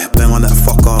 Aye, bang on that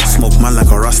fucker. Smoke man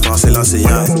like a rasta, say I say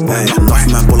aye. Hey,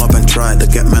 enough man pull up and try to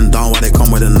get men down while they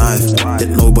come with a knife.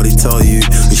 Did nobody tell you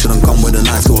shouldn't come with a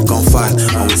knife to a gunfight?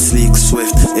 I'm with Sleek,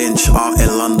 Swift, Inch, out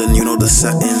in London, you know the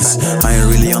settings. I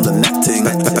ain't really on the neck thing.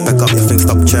 Back up your thing,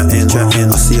 stop chatting.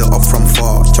 I see her up from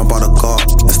far, jump out the car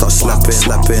and start slapping.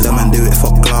 Them men do it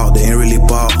for clout, they ain't really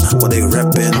bout what they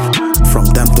reppin'.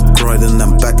 From them to Croydon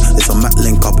and back, it's a Mac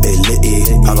link up a litty.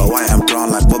 I got white and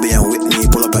brown like Bobby and Whitney,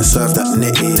 pull up and serve that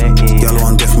nitty. Girl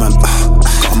one gift man,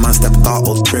 got a man stepped out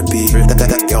all trippy.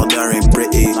 That girl there ain't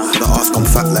pretty, the ass come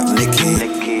fat like Nicky.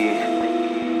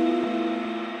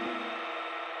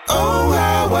 Oh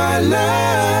how I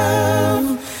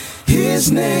love his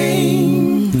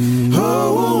name.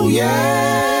 Oh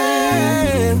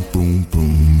yeah. Boom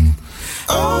boom.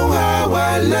 Oh how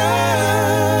I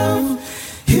love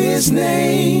his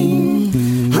name.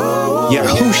 Oh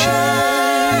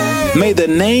Yahushua. May the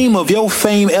name of your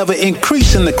fame ever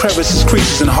increase in the crevices,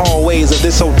 creases, and hallways of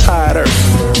this so tired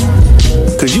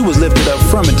earth. Cause you was lifted up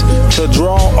from it to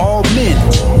draw all men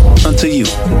unto you.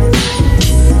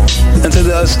 And to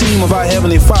the esteem of our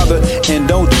Heavenly Father, and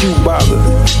don't you bother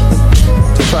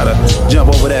to try to jump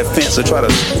over that fence or try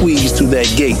to squeeze through that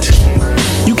gate.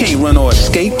 You can't run or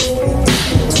escape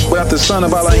without the son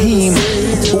of Elohim,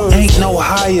 who ain't no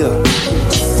higher.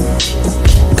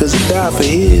 die for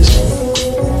his.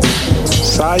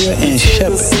 Sire and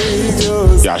Shepherd.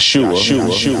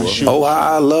 Yahshua. Oh,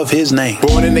 how I love his name.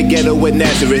 Born in the ghetto with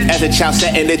Nazareth. As a child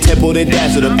sat in the temple and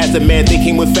dazzled him. As a man they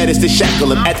came with fetters to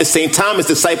shackle him. At the same time his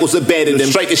disciples abandoned him.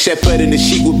 Strike a shepherd and the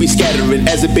sheep would be scattering.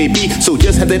 As a baby,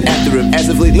 soldiers hunted after him. As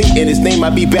of lately, in his name I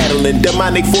be battling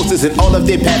demonic forces and all of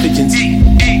their pathogens.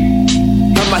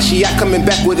 Hamashiach coming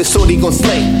back with a sword he gon'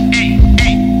 slay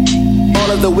all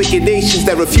of the wicked nations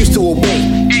that refuse to obey,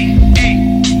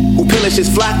 who pillaged his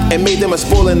flock and made them a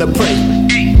spoil and a prey.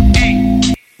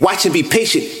 Watch and be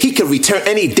patient, he can return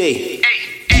any day.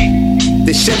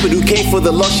 The shepherd who came for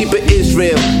the lost sheep of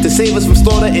Israel, to save us from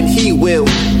slaughter, and he will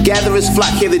gather his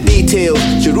flock, hear the details.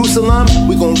 Jerusalem,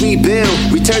 we gon'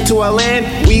 rebuild. Return to our land,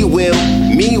 we will.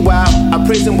 Meanwhile, I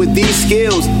praise him with these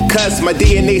skills, cause my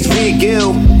DNA's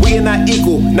regal. We are not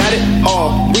equal, not at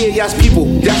all. We are Yah's people,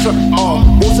 Yahshua all.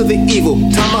 Most of the evil,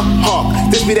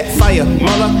 tomahawk. This be that fire,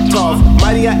 Molotov.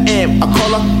 Mighty I am, I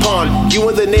call upon you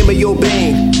in the name of your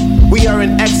bane. We are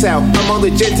in exile among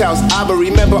the Gentiles, Abba,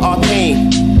 remember our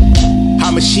pain.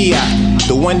 Hamashiach,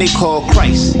 the one they call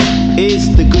Christ,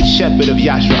 is the good shepherd of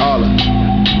Yahshua Allah.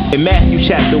 In Matthew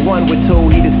chapter 1, we're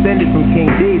told he descended from King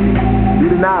David.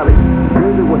 Through the knowledge,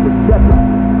 David was a shepherd.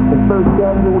 In 1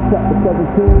 Samuel chapter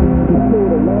 17, he killed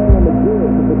a lamb and a deer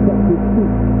to protect his sheep.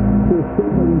 To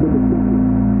escape him in the city.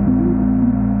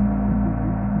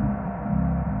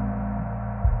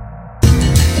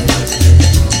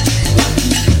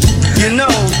 You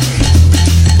know,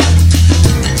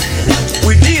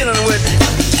 we're dealing with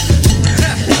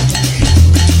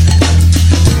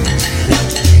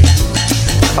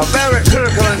a very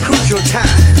critical and crucial time.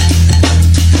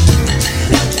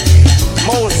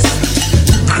 Most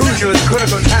crucial and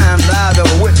critical times I've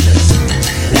ever witnessed.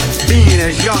 Being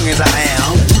as young as I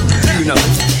am, you know,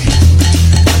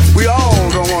 we all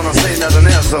don't want to say nothing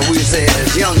else, so we say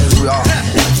as young as we are.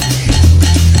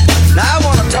 Now I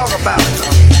want to talk about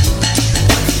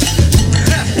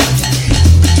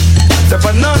the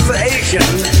pronunciation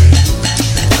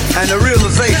and the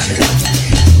realization.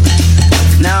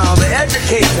 Now the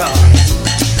educators,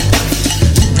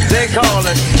 they call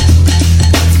it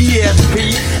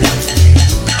ESP,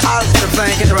 positive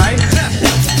thinking, right?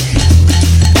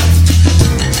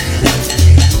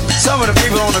 Some of the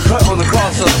people on the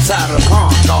cross of the side of the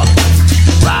pond call it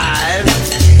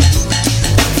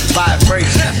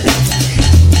vibration,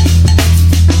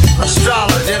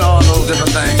 astrology, and all those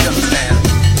different things, you understand?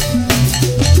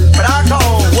 But I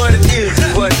call what it is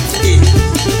what it is.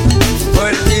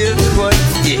 What it is what it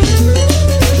is.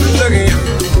 Look at here.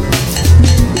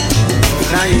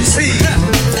 Now you see,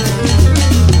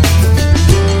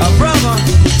 a brother,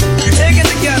 you take it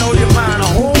together, you find a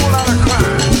whole lot of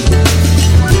crime.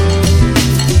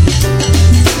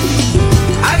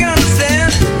 I can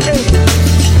understand, hey,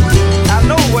 I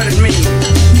know what it means.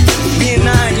 Being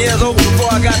 9 years old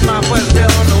before I got my first pair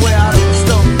of underwear out of the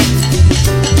store.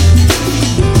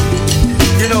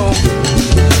 You know,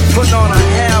 putting on a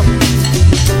half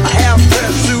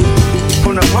press suit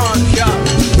from the pawn shop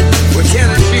with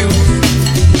tennis shoes,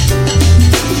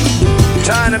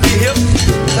 trying to be hip.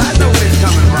 I know where it's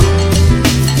coming from.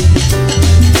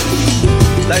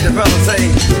 Like the fella say,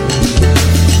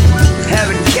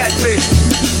 having catfish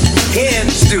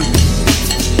head stew.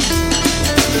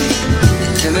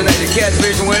 And then the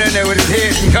catfish went in there with his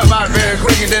head and come out very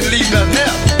quick and didn't leave nothing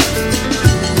else.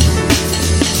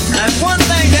 And one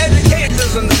thing the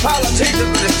educators and the politicians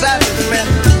and the establishment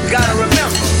gotta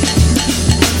remember.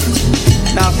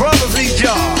 Now, brothers need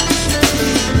jobs.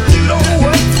 You know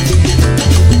what?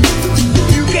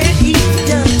 You can't eat.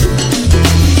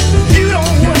 You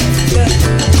don't work.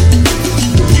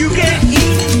 You can't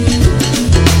eat.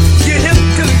 Get hip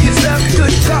to yourself.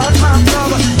 Good God, my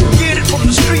brother. Get it from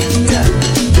the street.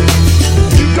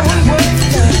 You don't work.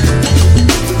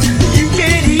 You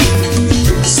can't eat.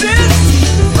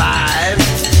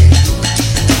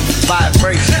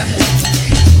 Vibration.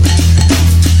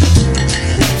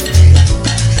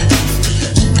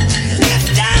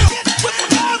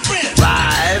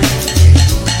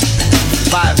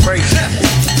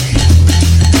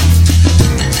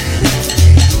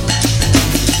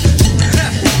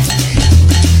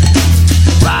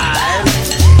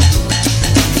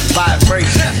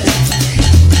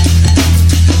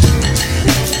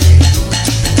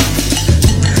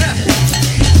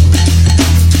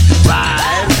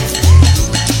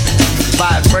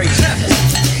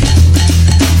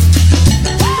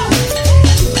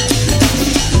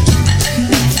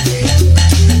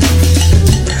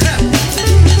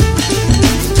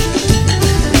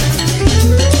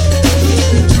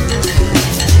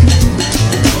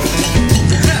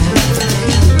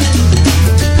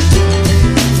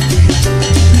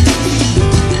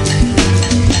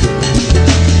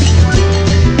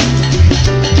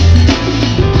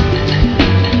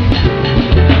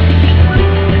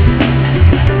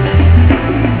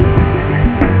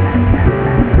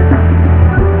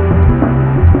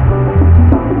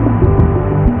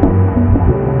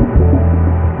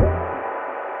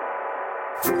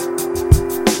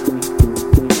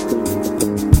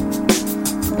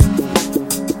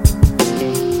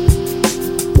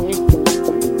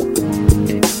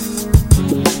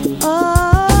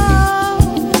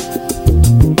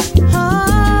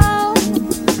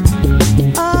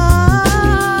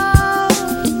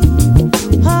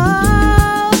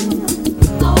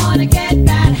 get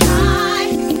that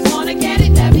high. Wanna get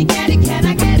it, let me get it. Can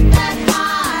I get that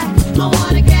high? I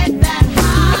wanna get that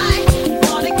high.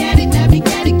 Wanna get it, let me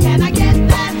get it. Can I get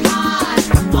that high?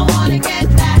 I wanna get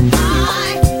that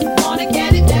high. Wanna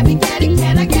get it, let me get it.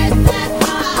 Can I get that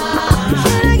high?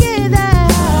 Can I get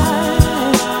that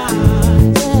high?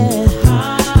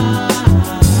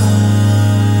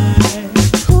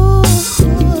 Ooh,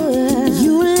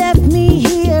 you left me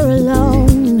here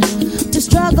alone to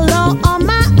struggle all on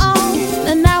my own,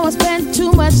 and now I spend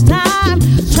too much time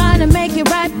trying to make it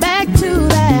right back to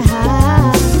that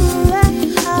high.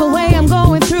 The way I'm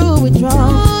going through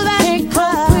withdrawal, can't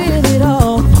cope with it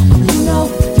all. You know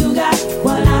you got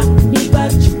what I need,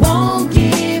 but you won't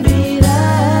give it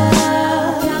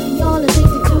up. You're all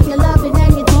addicted to your loving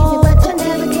and your teasing, but you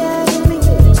never give me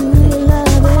to your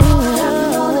loving.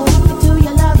 You're all addicted to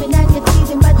your loving and your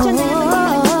teasing, but you never give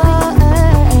it.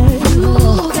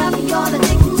 You got me all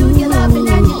addicted to your loving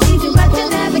and your teasing, but you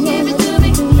never give it to me.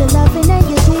 To your loving and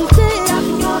your teasing. Got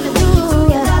me all addicted to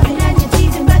your loving and your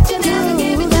teasing, but you never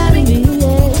give it to me.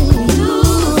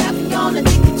 You got me all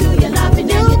addicted to your loving and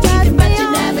your teasing, but you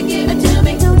never give it to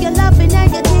me. To your loving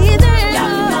and your teasing. Got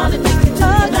me all addicted to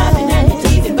your loving and your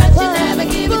teasing, but you never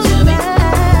give it to me. You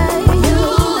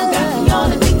got me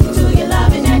all addicted to your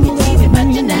loving and your teasing, but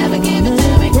you never give it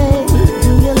to me.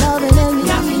 To your loving and your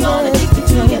got me all addicted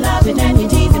to your loving and your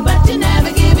teasing, but you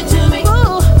never give it to me.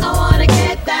 I wanna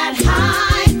get that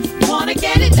high. Wanna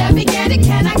get it, let me get it.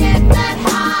 Can I get that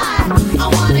high? I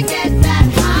wanna get that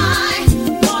high.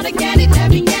 Wanna get it, let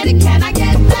me get it. Can I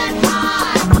get that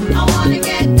high? I wanna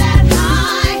get that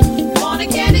high. Wanna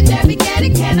get it, let me get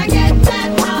it. Can I get that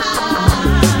high?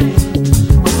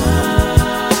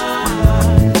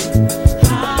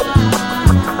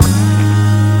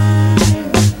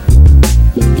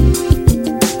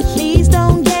 Please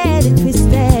don't get it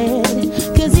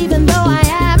twisted, 'cause even though I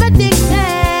am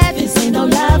addicted, this ain't no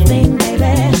love thing,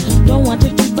 baby. Don't want to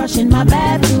keep brushing my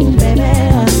bathroom, baby.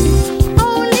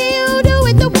 Only you do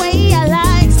it the way I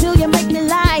like. Still you make me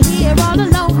lie here all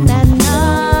alone at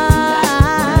night.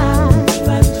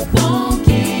 But you won't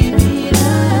give it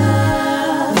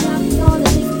up. I'm all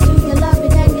addicted to your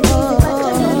loving and your teasing, but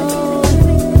you never give it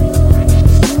to me.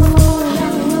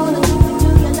 I'm all addicted to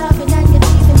your loving and your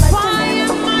teasing, but why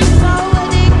am I so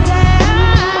addicted?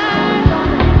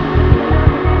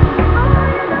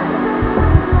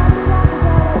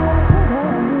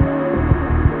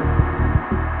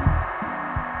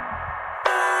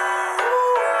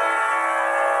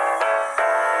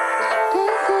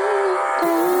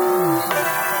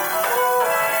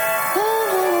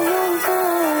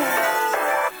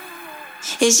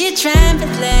 Is your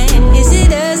trampoline? Is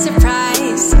it a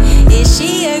surprise? Is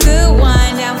she a good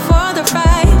one down for the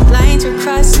ride? Lines were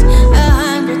crossed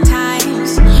 100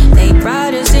 times. They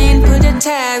brought us in, put a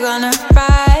tag on her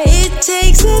ride. It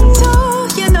takes a toll,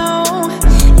 you know.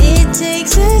 It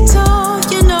takes a toll,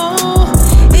 you know.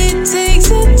 It takes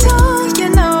a toll, you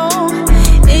know.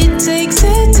 It takes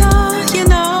a toll, you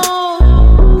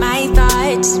know. My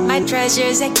thoughts, my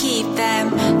treasures, I keep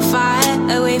them far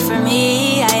away from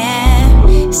me. I am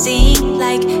seem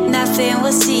like nothing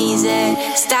will seize it.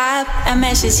 Stop a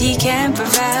message he can't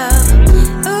prevail.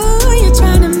 Ooh, you're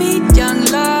trying to meet young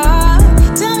love.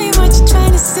 Tell me what you're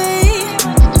trying to say.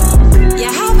 You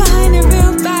hide behind the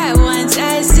real bad ones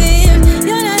as if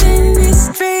you're not in this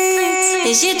street.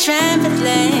 Is your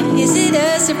trampoline? Is it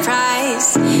a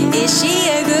surprise? Is she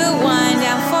a good one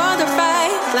down for the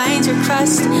ride? Lines were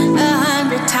crossed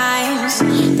 100 times.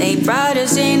 They brought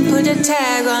us in, put a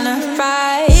tag on her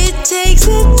ride. It takes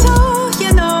a toll,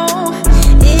 you know.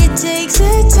 It takes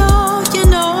a toll, you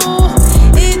know.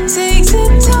 It takes a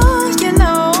toll, you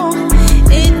know.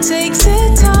 It takes a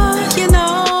toll, you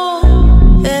know.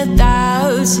 The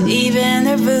doubts, even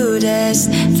the rudest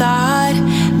thought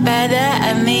better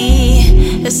of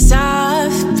me. The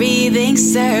soft breathing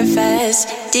surface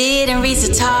didn't reach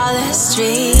the tallest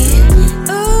tree.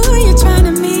 Ooh, you're trying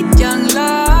to meet young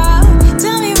love.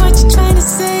 Tell me what you're trying to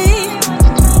say.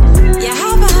 You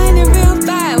hide behind the real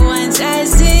bad ones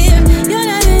as if you're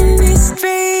not in this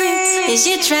street. Is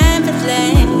your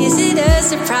trampoline? Is it a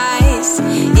surprise?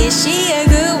 Is she a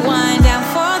good one down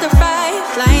for the ride?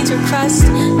 Lines were crossed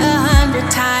 100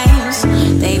 times.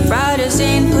 They brought us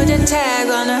in, put a tag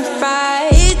on her ride.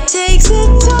 It takes a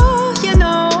toll, you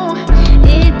know.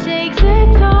 It takes a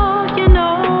toll, you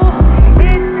know.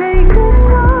 It takes a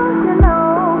toll, you know.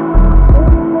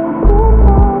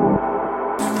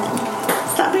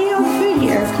 Stop being on food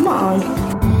here. Come on.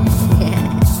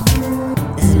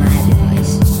 This is my happy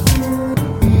voice.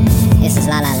 This is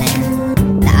La La Land.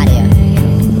 The audio.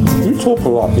 You talk a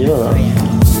lot, you know that.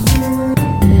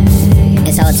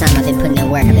 It's all whole time I've been putting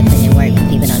in work, but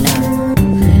people don't know.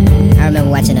 I remember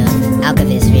watching a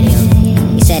Alchemist video.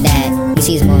 He said that he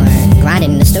sees more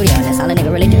grinding in the studio, and that's all a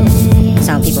nigga really do. That's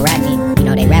how people rap me. You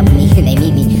know, they rap with me, they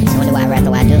meet me. They wonder why I rap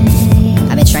the way I do.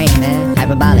 I've been training, man.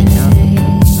 Hyperbolic, you know.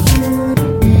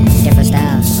 Different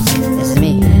styles. This is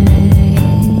me.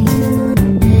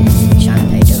 Trying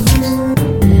to pay dues.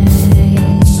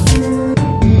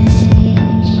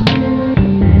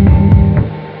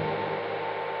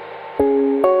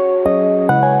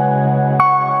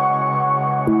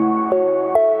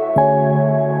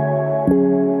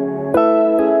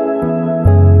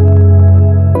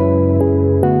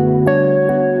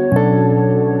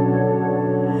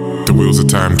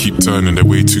 Time keep turning, they're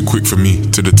way too quick for me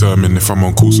to determine if I'm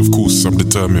on course. Of course I'm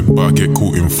determined, but I get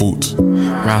caught in fault.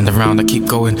 Round and round I keep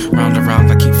going, round and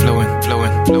round I keep flowing.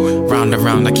 Round and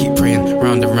round I keep praying,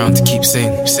 round and round to keep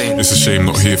saying. It's a shame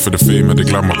not here for the fame and the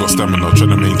glamour. Got stamina,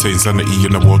 trying to maintain sanity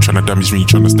in the world, trying to damage me,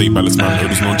 trying to stay balanced. Man,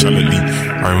 heard is nonchalantly,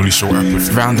 I only show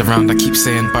apathy. Round and round I keep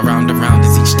saying, but round and round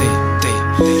is each day.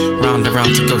 Round and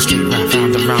round to go straight,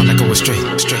 round and round I go straight.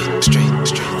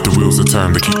 The wheels of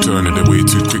time, they keep turning, they're way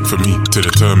too quick for me to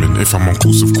determine if I'm on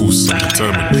course. Of course I'm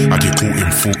determined, I get caught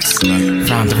in faults.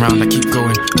 Round and round I keep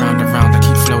going, round and round I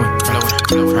keep flowing.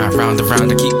 Round and round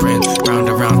I keep praying, round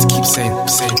and round to keep saying.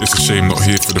 It's a shame not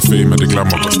here for the fame and the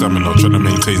glamour. Got stamina, trying to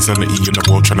maintain sanity in the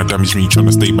world, trying to damage me,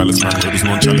 trying to stay balanced. Man, heard is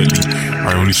nonchalantly,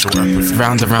 I only show apathy.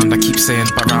 Round and round I keep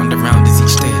saying, but round and round is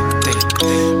each day.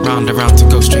 Round and round to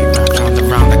go straight, round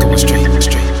and round I go straight.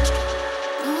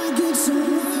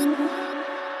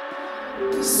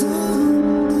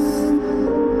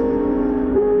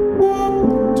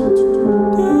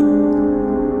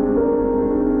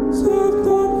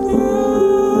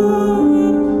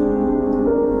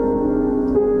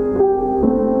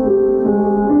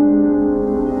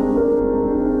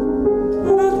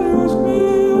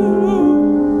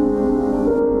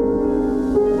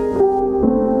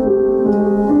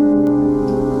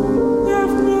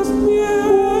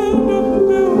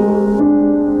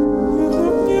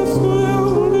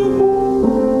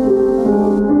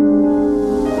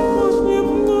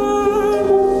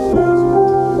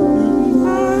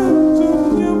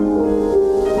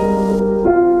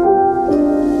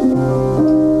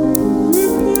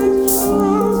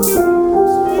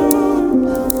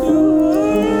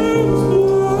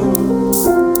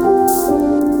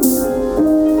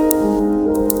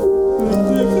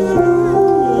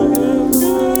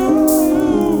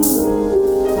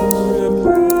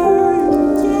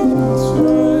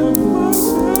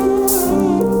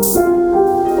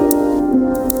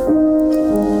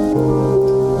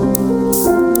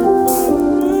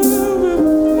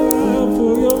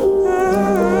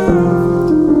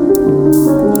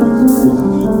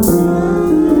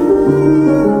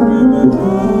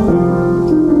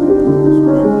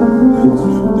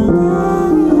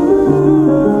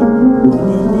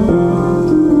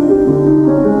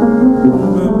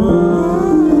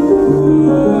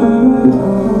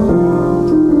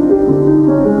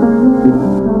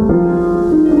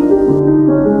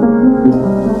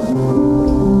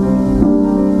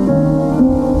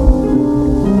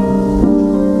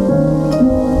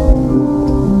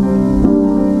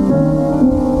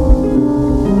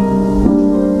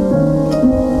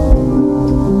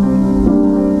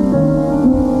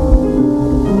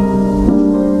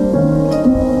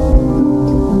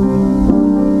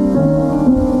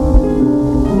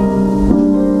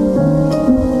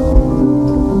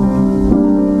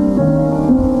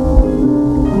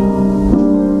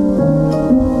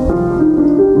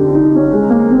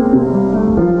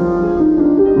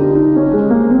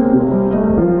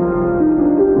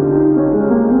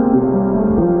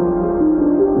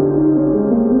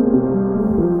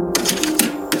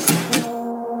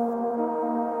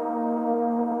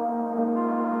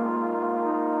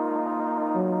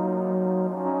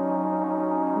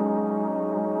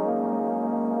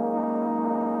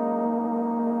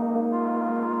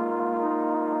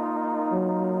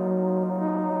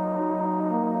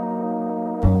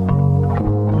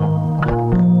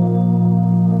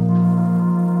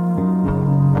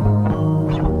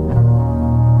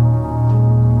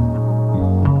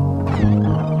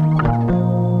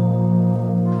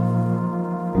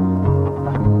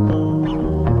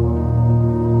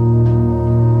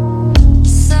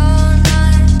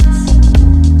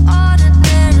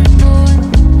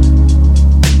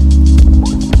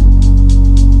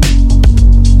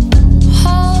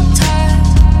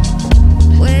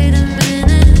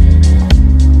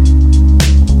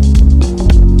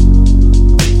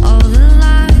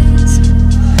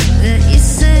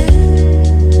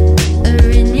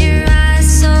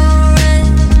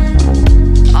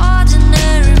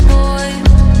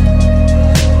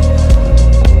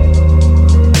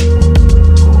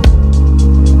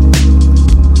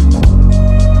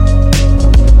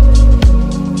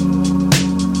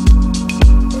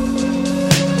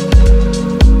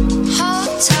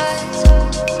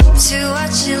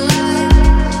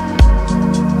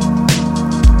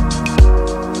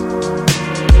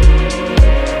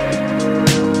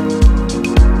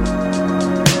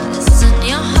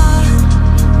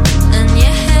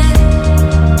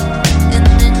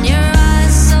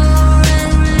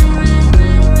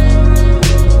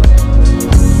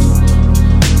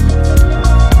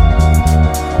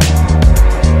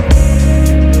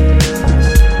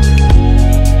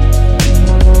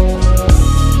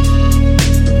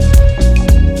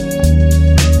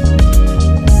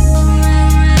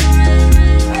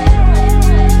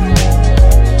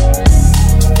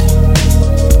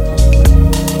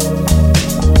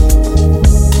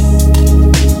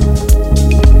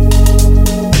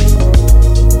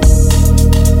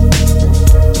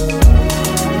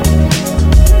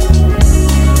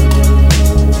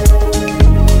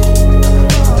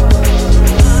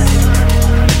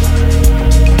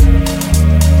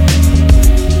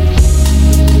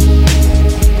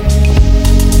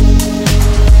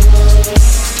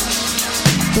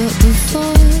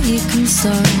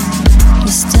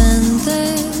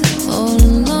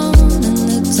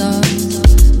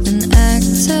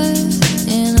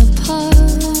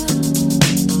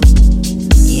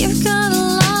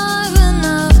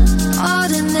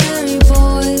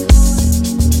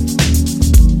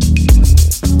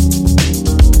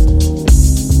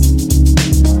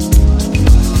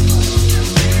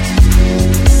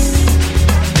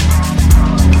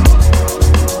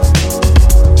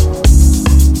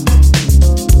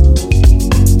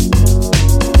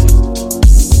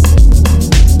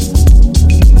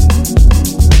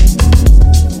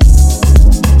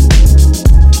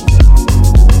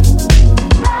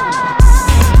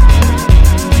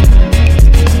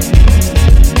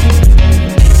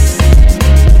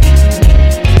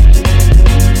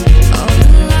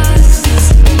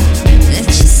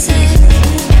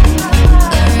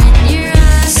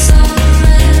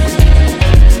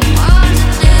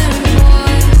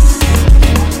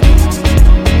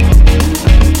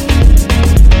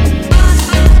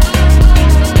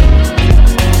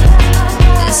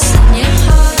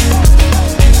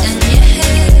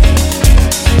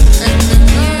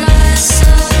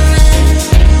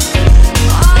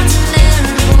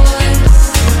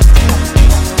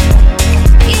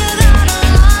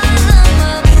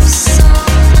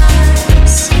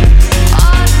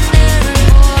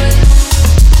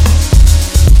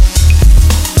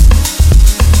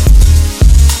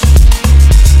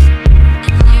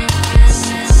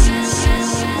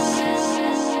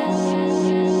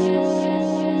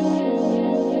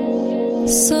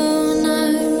 So